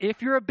says,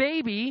 if you're a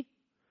baby,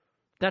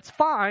 that's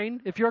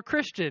fine. If you're a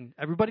Christian,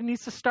 everybody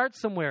needs to start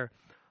somewhere.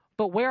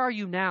 But where are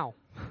you now?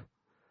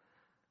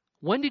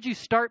 When did you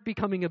start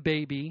becoming a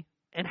baby,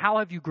 and how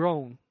have you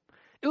grown?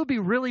 It would be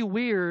really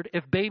weird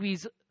if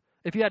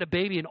you had a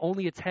baby and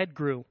only its head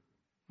grew,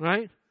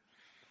 right?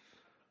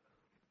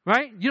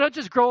 Right? You don't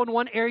just grow in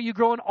one area, you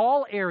grow in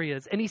all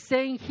areas. And he's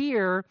saying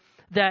here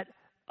that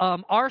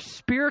our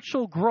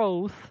spiritual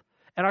growth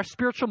and our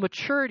spiritual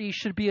maturity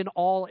should be in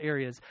all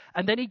areas.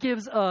 And then he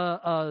gives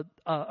a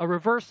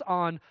reverse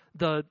on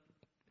the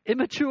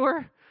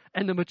immature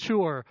and the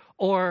mature,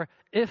 or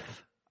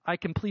if I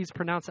can please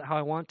pronounce it how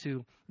I want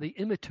to, the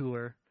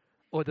immature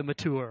or the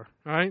mature.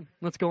 All right,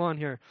 let's go on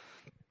here.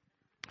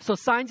 So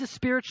signs of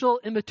spiritual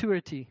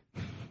immaturity.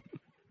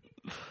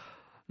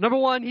 Number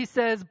one, he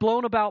says,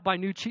 blown about by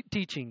new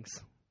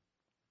teachings.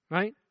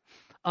 Right?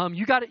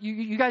 You got it.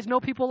 You guys know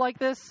people like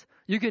this.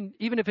 You can,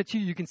 even if it's you,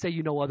 you can say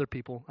you know other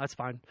people. That's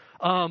fine.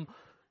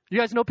 You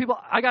guys know people.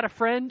 I got a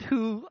friend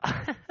who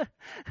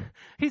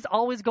he's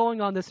always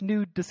going on this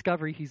new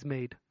discovery he's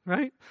made.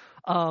 Right?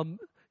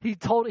 He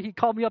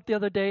called me up the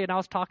other day, and I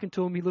was talking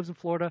to him. He lives in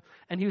Florida,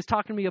 and he was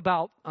talking to me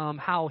about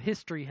how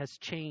history has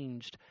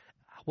changed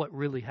what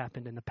really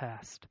happened in the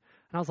past.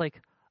 And I was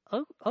like,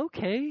 oh,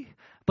 okay.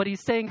 But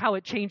he's saying how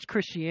it changed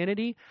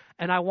Christianity.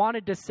 And I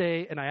wanted to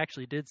say, and I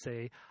actually did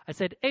say, I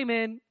said, hey,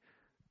 man,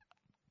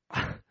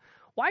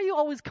 why are you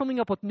always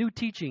coming up with new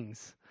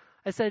teachings?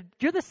 I said,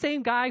 you're the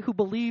same guy who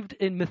believed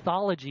in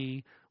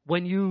mythology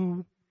when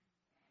you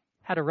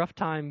had a rough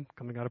time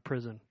coming out of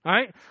prison. All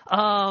right.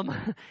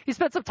 He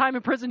spent some time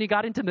in prison. He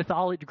got into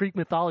mythology, Greek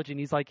mythology, and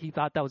he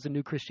thought that was a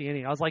new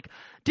Christianity. I was like,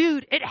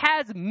 dude, it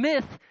has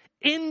myth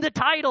in the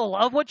title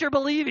of what you're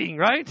believing,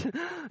 right?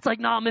 It's like,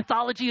 nah,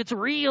 mythology, it's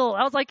real.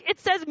 I was like, it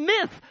says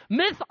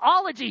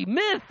mythology,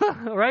 myth,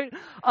 right?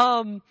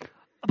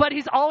 But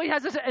he's always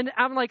has this, and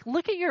I'm like,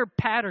 look at your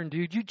pattern,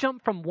 dude. You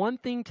jump from one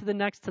thing to the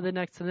next, to the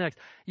next, to the next.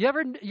 You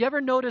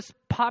ever notice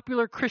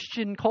popular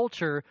Christian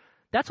culture?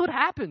 That's what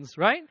happens,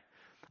 right?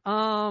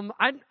 I'm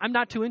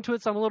not too into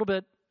it, so I'm a little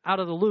bit out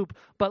of the loop,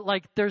 but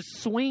like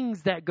there's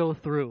swings that go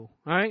through,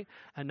 all right?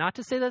 And not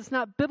to say that it's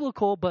not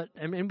biblical, but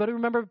anybody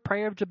remember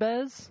prayer of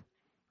Jabez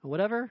or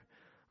whatever,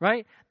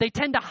 right? They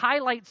tend to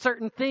highlight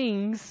certain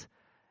things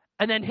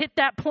and then hit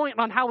that point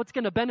on how it's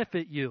going to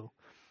benefit you.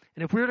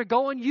 And if we were to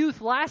go in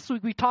youth, last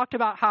week we talked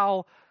about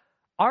how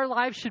our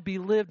lives should be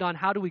lived on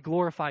how do we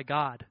glorify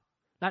God,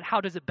 not how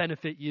does it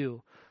benefit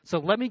you. So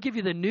let me give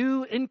you the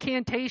new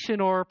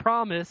incantation or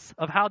promise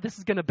of how this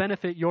is going to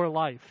benefit your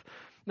life.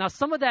 Now,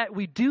 some of that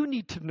we do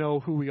need to know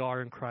who we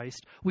are in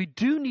Christ. We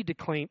do need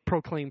to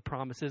proclaim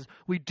promises.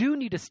 We do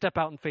need to step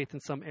out in faith in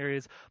some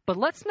areas. But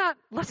let's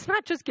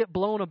not just get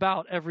blown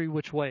about every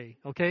which way,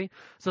 okay?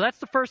 So that's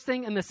the first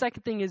thing. And the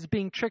second thing is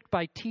being tricked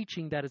by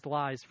teaching that is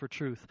lies for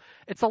truth.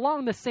 It's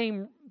along the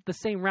same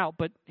route,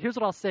 but here's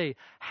what I'll say.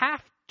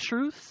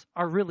 Half-truths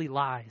are really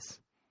lies,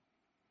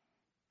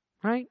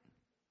 right?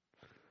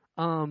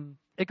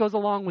 It goes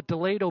along with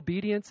delayed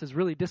obedience is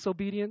really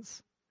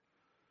disobedience.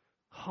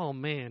 Oh,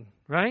 man,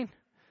 right?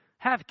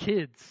 Have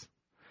kids.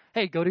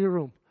 Hey, go to your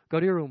room. Go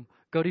to your room.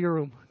 Go to your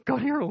room. Go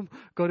to your room.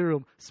 Go to your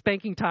room.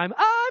 Spanking time.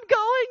 I'm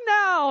going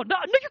now. No,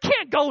 you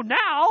can't go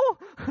now.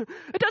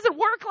 It doesn't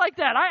work like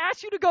that. I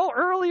asked you to go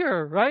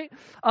earlier, right?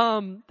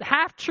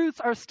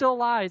 Half-truths are still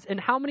lies. And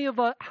how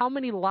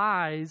many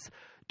lies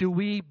do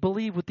we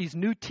believe with these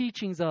new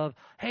teachings of,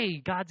 hey,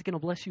 God's going to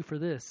bless you for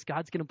this.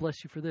 God's going to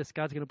bless you for this.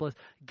 God's going to bless.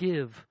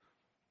 Give,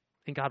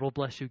 and God will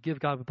bless you. Give,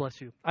 God will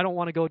bless you. I don't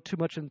want to go too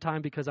much in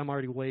time because I'm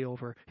already way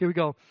over. Here we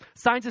go.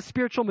 Signs of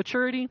spiritual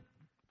maturity.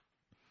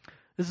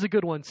 This is a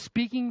good one.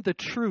 Speaking the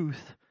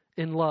truth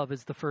in love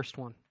is the first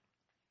one.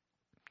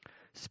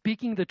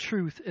 Speaking the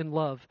truth in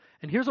love.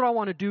 And here's what I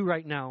want to do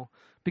right now,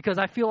 because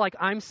I feel like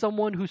I'm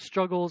someone who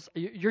struggles.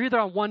 You're either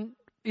on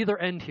either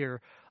end here.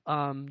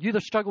 You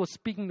either struggle with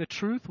speaking the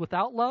truth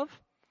without love.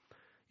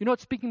 You know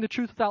what speaking the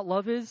truth without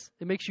love is?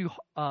 It makes you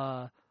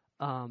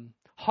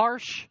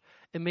harsh.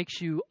 It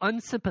makes you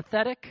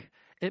unsympathetic.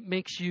 It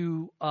makes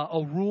you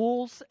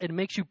rules. It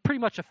makes you pretty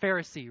much a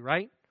Pharisee,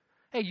 right?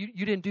 Hey,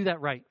 you didn't do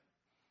that right.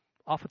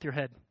 Off with your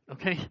head,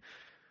 okay?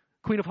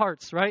 Queen of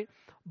Hearts, right?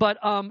 But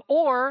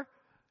or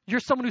you're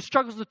someone who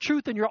struggles with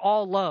truth and you're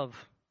all love.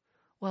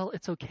 Well,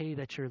 it's okay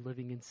that you're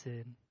living in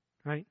sin,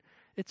 right?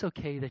 It's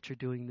okay that you're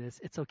doing this.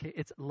 It's okay.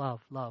 It's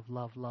love, love,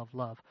 love, love,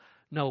 love.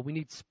 No, we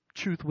need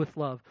truth with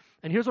love.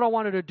 And here's what I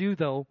wanted to do,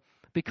 though.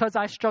 Because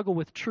I struggle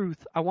with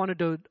truth, I wanted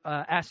to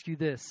ask you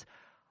this.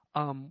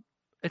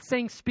 It's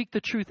saying speak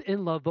the truth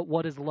in love, but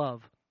what is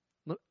love?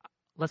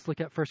 Let's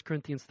look at 1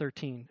 Corinthians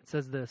 13. It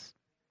says this.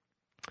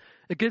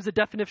 It gives a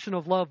definition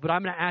of love, but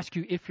I'm going to ask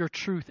you if your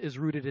truth is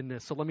rooted in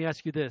this. So let me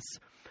ask you this.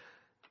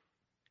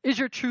 Is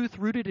your truth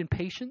rooted in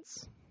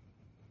patience?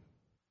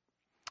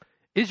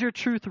 Is your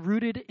truth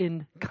rooted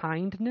in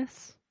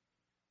kindness?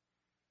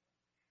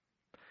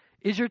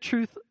 Is your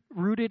truth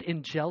rooted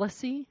in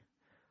jealousy?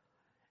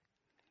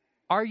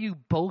 Are you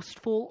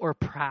boastful or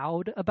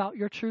proud about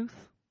your truth?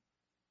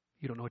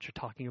 You don't know what you're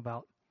talking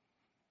about,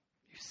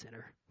 you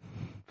sinner.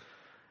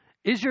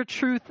 Is your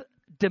truth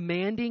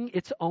demanding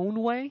its own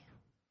way?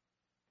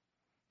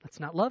 That's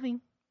not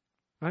loving,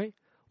 right?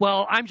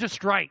 Well, I'm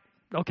just right.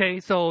 Okay,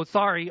 so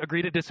sorry,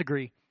 agree to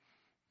disagree,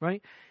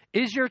 right?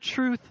 Is your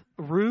truth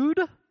rude?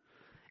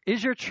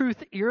 Is your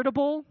truth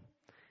irritable?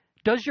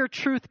 Does your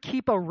truth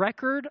keep a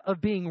record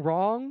of being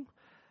wrong?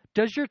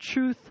 Does your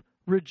truth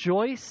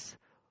rejoice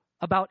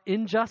about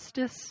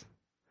injustice?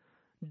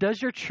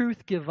 Does your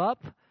truth give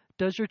up?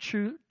 Does your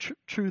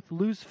truth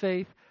lose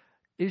faith?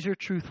 Is your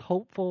truth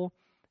hopeful?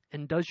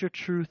 And does your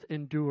truth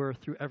endure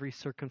through every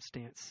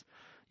circumstance?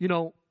 You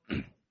know,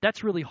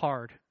 that's really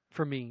hard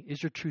for me.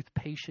 Is your truth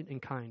patient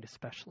and kind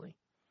especially?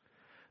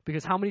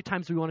 Because how many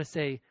times do we want to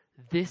say,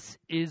 this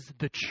is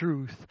the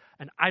truth,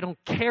 and I don't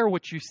care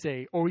what you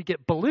say, or we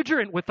get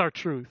belligerent with our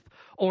truth,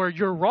 or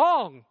you're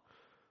wrong.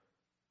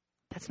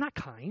 That's not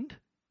kind.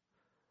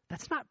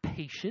 That's not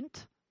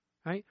patient,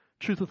 right?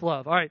 Truth with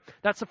love. All right,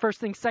 that's the first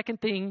thing.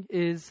 Second thing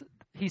is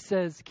he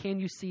says, can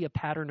you see a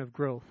pattern of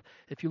growth?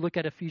 If you look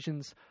at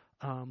Ephesians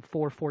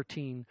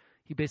 4:14,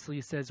 he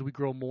basically says we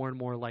grow more and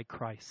more like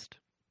Christ.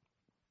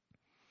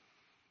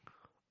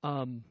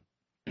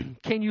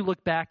 Can you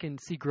look back and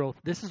see growth?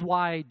 This is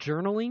why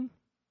journaling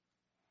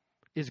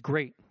is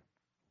great,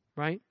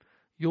 right?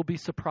 You'll be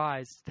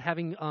surprised.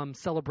 Having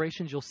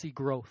celebrations, you'll see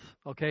growth,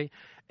 okay?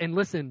 And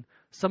listen,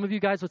 some of you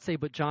guys would say,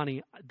 but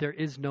Johnny, there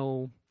is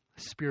no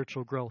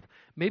spiritual growth.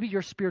 Maybe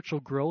your spiritual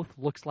growth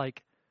looks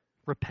like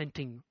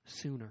repenting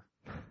sooner,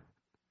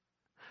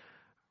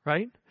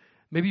 right?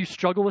 Maybe you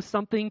struggle with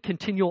something,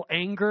 continual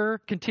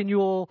anger,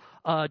 continual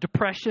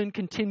depression,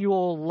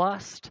 continual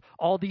lust,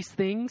 all these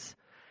things.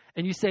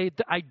 And you say,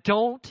 I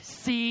don't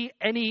see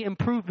any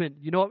improvement.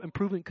 You know what?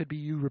 Improvement could be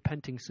you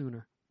repenting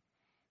sooner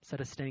instead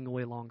of staying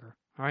away longer.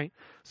 All right?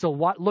 So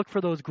look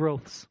for those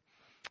growths.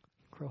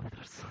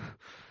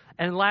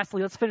 And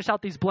lastly, let's finish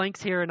out these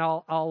blanks here, and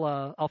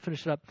I'll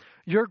finish it up.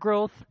 Your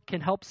growth can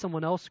help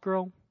someone else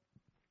grow.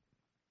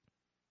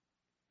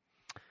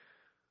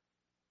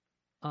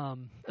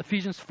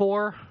 Ephesians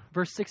 4,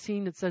 verse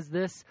 16, it says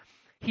this.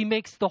 He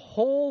makes the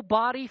whole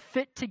body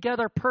fit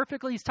together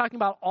perfectly. He's talking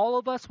about all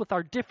of us with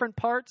our different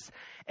parts.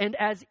 And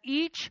as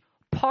each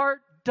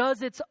part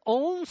does its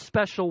own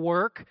special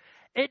work,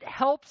 it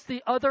helps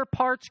the other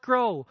parts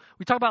grow.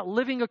 We talk about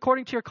living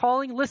according to your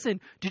calling.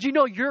 Listen, did you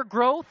know your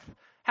growth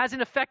has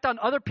an effect on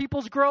other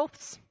people's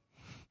growths?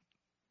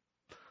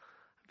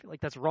 I feel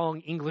like that's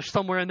wrong English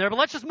somewhere in there, but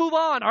let's just move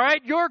on, all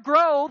right? Your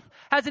growth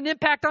has an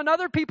impact on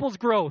other people's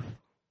growth.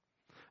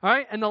 All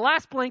right, and the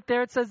last blank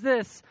there, it says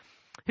this.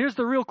 Here's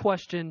the real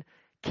question.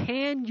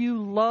 Can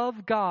you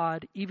love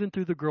God even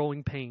through the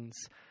growing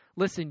pains?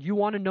 Listen, you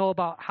want to know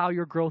about how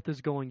your growth is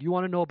going. You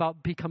want to know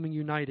about becoming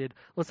united.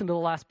 Listen to the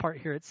last part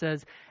here. It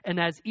says, and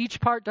as each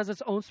part does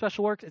its own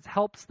special work, it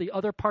helps the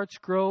other parts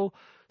grow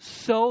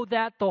so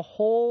that the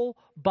whole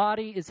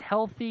body is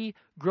healthy,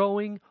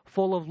 growing,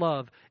 full of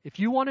love. If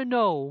you want to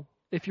know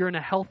if you're in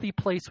a healthy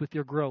place with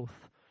your growth,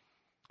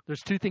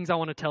 there's two things I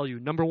want to tell you.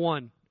 Number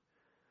one,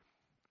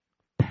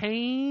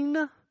 pain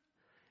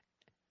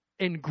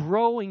and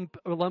growing,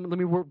 let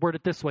me word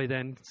it this way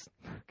then,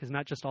 because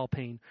not just all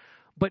pain,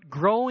 but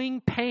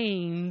growing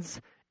pains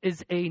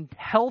is a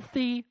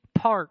healthy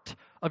part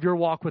of your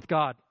walk with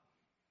God.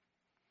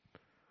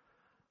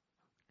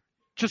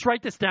 Just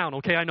write this down,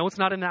 okay? I know it's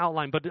not in the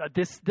outline, but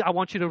I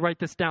want you to write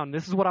this down.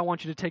 This is what I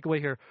want you to take away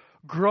here.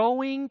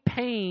 Growing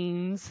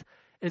pains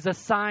is a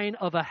sign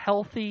of a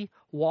healthy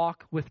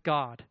walk with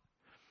God.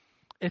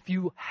 If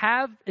you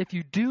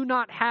do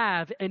not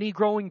have any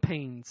growing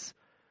pains,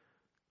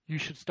 you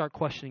should start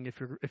questioning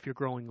if you're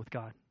growing with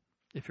God,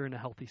 if you're in a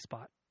healthy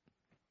spot.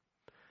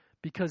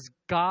 Because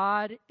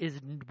God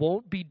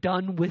won't be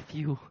done with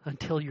you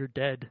until you're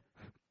dead.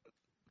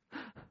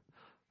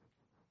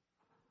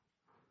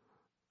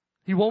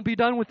 He won't be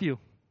done with you.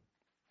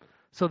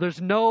 So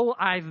there's no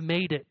I've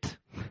made it.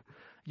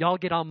 Y'all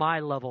get on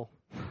my level,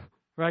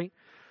 right?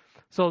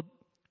 So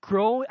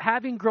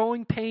having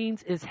growing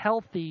pains is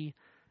healthy.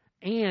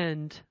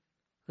 And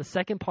the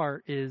second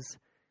part is,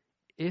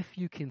 if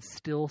you can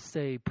still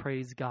say,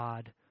 praise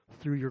God,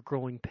 through your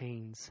growing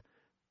pains,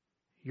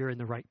 you're in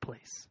the right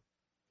place.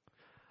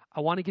 I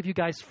want to give you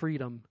guys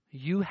freedom.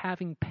 You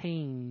having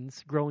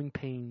pains, growing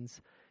pains,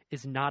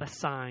 is not a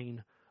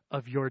sign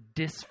of your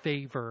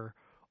disfavor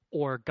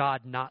or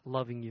God not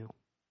loving you.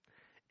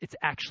 It's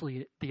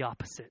actually the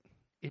opposite.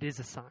 It is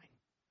a sign.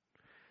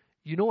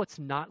 You know what's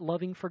not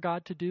loving for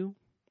God to do?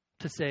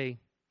 To say,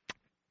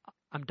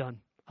 I'm done.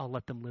 I'll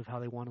let them live how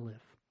they want to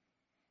live.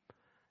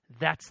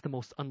 That's the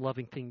most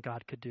unloving thing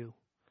God could do.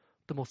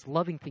 The most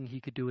loving thing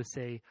he could do is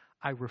say,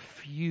 I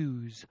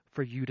refuse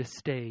for you to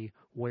stay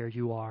where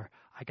you are.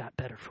 I got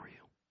better for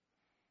you.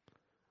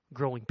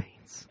 Growing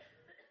pains.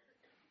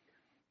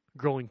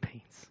 Growing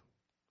pains.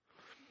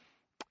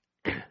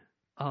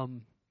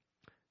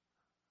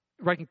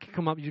 Right, can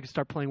come up. You can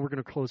start playing. We're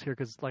going to close here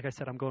because, like I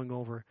said, I'm going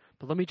over.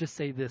 But let me just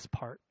say this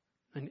part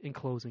in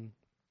closing.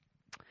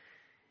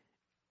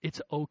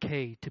 It's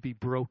okay to be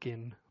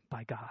broken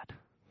by God.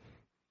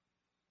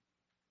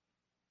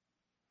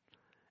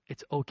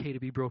 It's okay to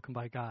be broken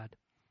by God.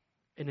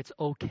 And it's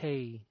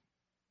okay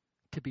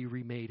to be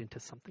remade into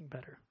something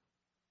better.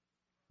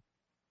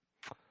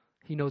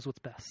 He knows what's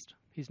best.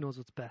 He knows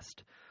what's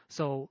best.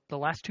 So the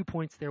last 2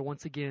 points there,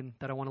 once again,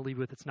 that I want to leave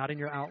with, it's not in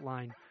your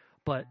outline,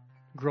 but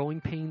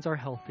growing pains are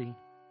healthy.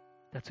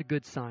 That's a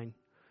good sign.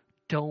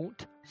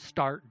 Don't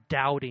start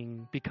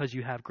doubting because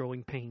you have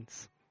growing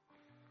pains.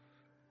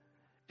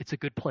 It's a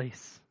good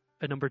place.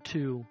 And number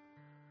 2,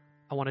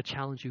 I want to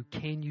challenge you.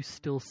 Can you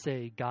still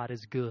say God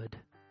is good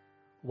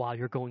while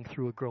you're going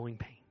through a growing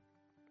pain?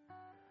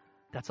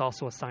 That's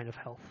also a sign of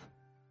health.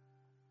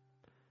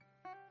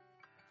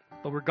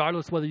 But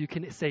regardless whether you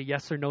can say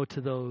yes or no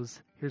to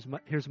those, here's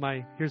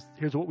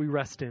what we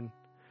rest in.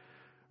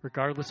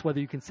 Regardless whether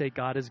you can say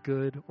God is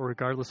good, or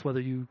regardless whether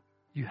you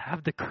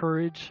have the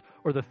courage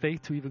or the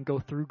faith to even go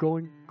through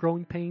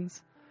growing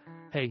pains,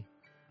 hey,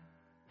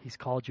 he's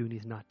called you and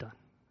he's not done.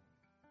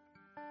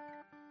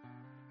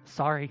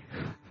 Sorry.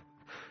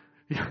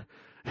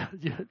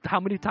 How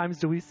many times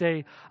do we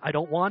say, I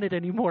don't want it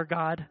anymore,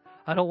 God?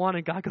 I don't want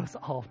it. God goes,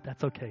 oh,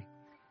 that's okay.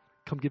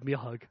 Come give me a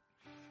hug.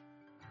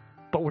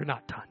 But we're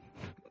not done.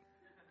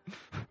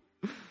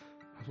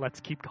 Let's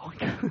keep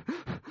going.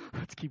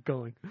 Let's keep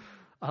going.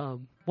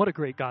 What a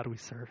great God we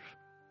serve.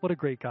 What a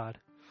great God.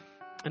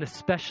 And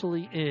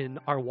especially in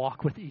our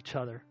walk with each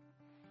other.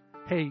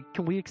 Hey,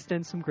 can we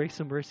extend some grace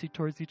and mercy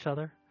towards each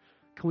other?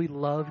 Can we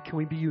love? Can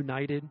we be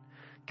united?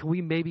 Can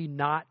we maybe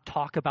not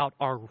talk about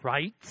our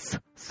rights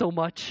so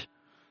much?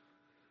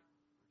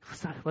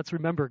 Let's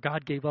remember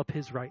God gave up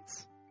his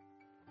rights.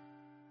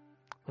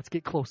 Let's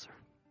get closer.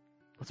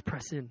 Let's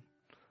press in.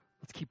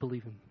 Let's keep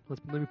believing.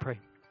 Let me pray.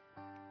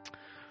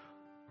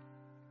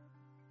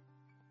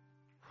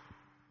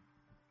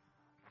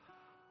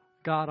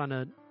 God,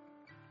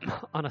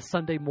 on a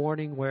Sunday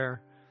morning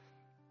where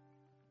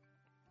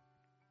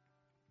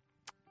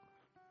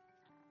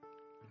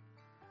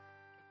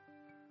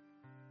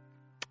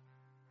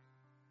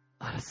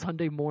on a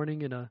Sunday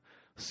morning in a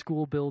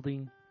school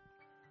building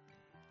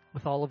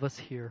with all of us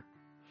here,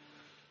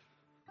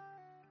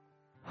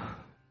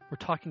 we're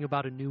talking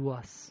about a new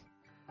us.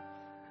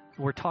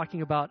 We're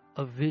talking about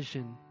a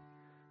vision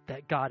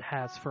that God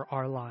has for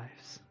our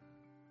lives.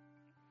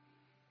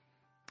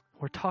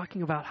 We're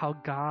talking about how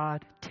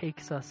God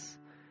takes us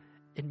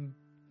and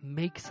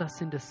makes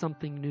us into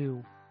something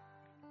new.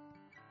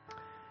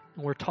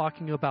 And we're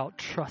talking about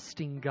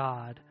trusting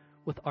God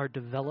with our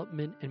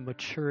development and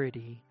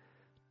maturity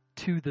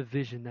to the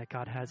vision that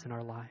God has in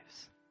our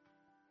lives.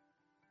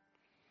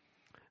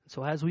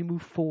 So as we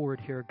move forward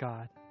here,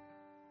 God,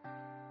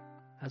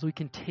 as we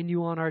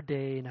continue on our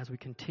day and as we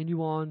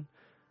continue on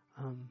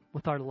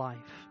with our life,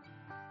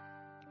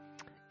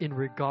 in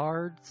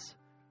regards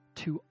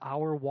to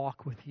our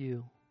walk with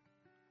you,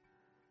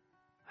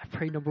 I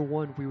pray, number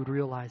one, we would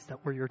realize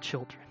that we're your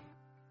children.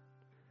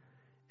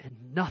 And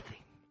nothing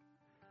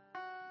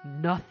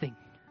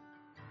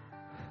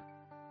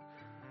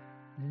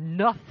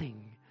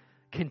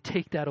can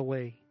take that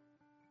away.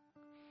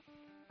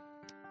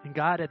 And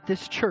God, at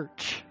this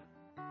church,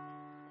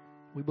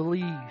 we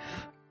believe,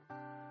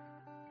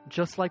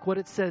 just like what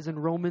it says in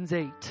Romans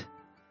 8,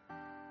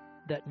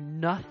 that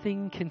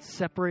nothing can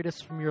separate us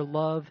from your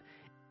love,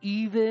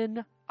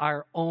 even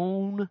our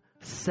own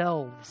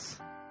selves.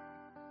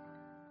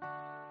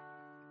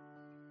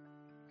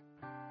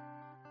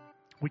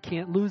 We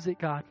can't lose it,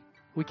 God.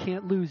 We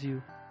can't lose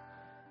you.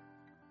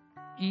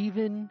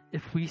 Even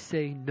if we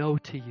say no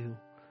to you,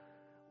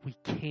 we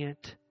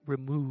can't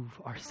remove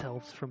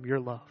ourselves from your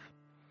love.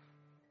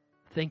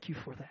 Thank you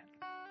for that.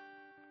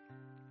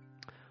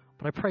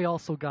 But I pray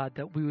also, God,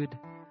 that we would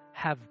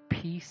have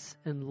peace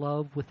and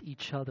love with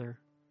each other.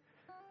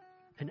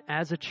 And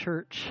as a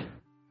church,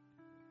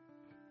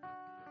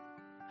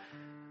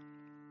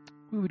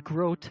 we would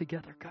grow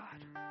together, God.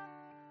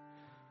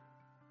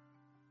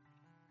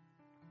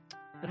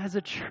 And as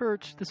a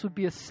church, this would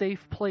be a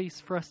safe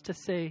place for us to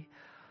say,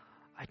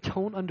 I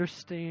don't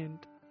understand.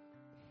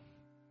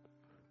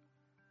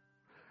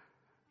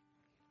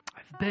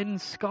 I've been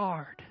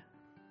scarred.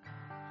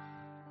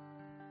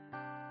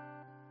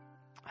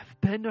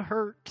 I've been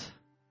hurt.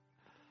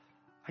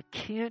 I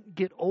can't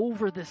get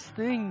over this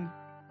thing.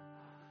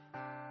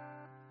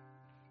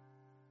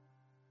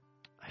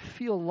 I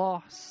feel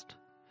lost.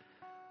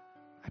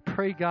 I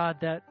pray,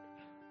 God, that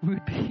we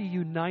would be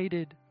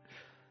united.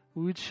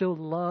 We would show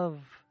love.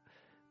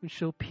 We would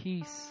show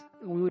peace.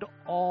 And we would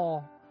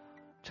all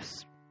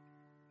just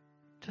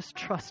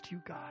trust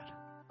you, God.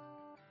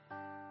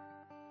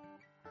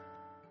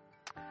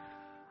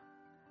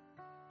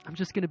 I'm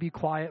just going to be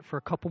quiet for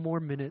a couple more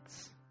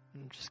minutes.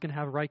 I'm just going to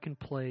have Riken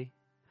play.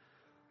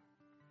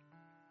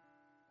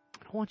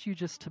 I want you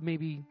just to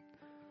maybe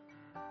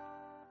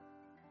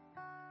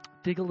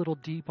dig a little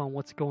deep on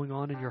what's going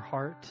on in your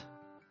heart.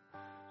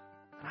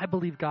 And I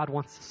believe God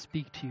wants to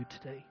speak to you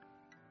today.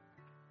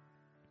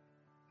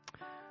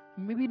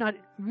 Maybe not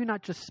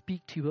just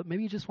speak to you, but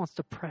maybe he just wants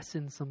to press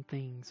in some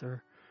things,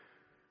 or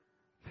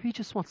maybe he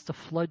just wants to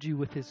flood you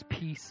with his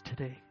peace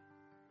today.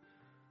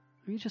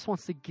 Maybe he just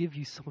wants to give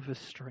you some of his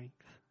strength.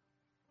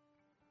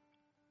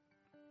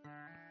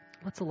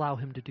 Let's allow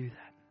him to do that.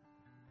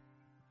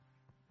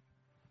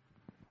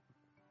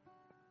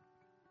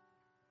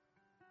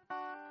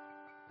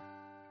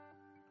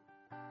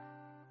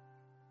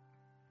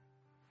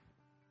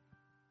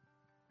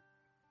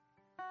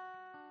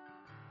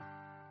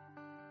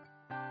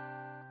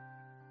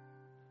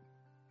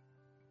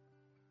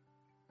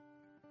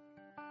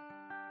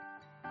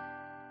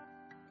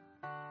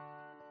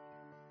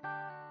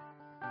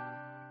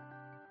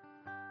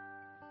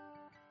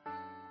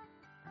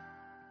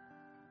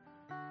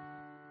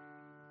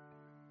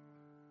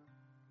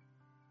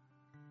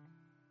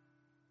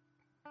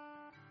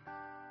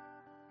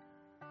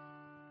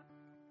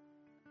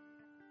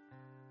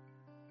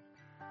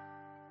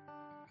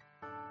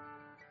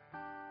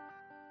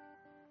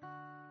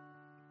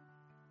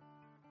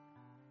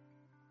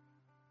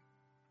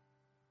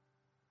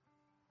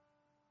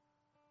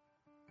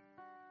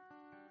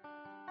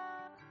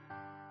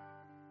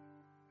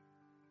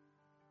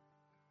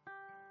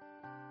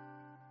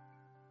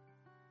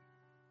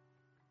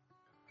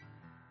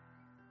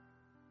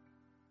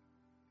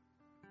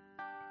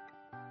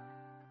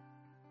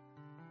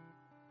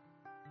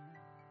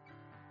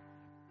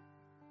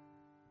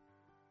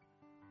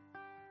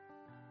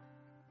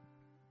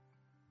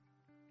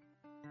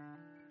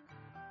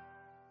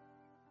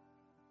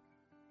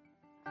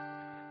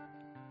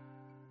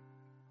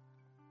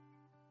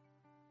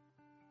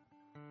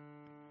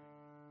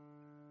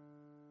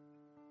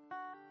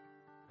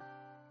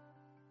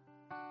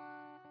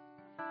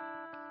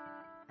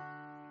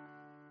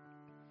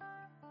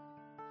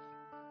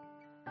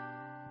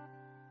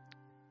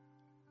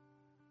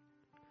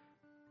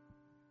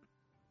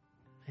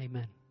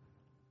 Amen.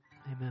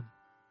 Amen.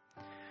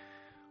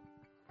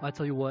 I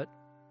tell you what,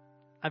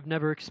 I've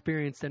never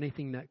experienced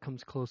anything that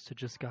comes close to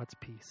just God's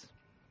peace.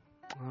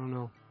 I don't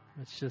know.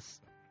 It's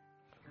just,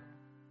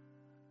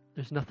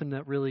 there's nothing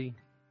that really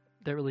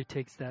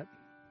takes that.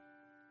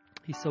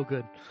 He's so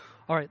good.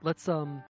 All right, let's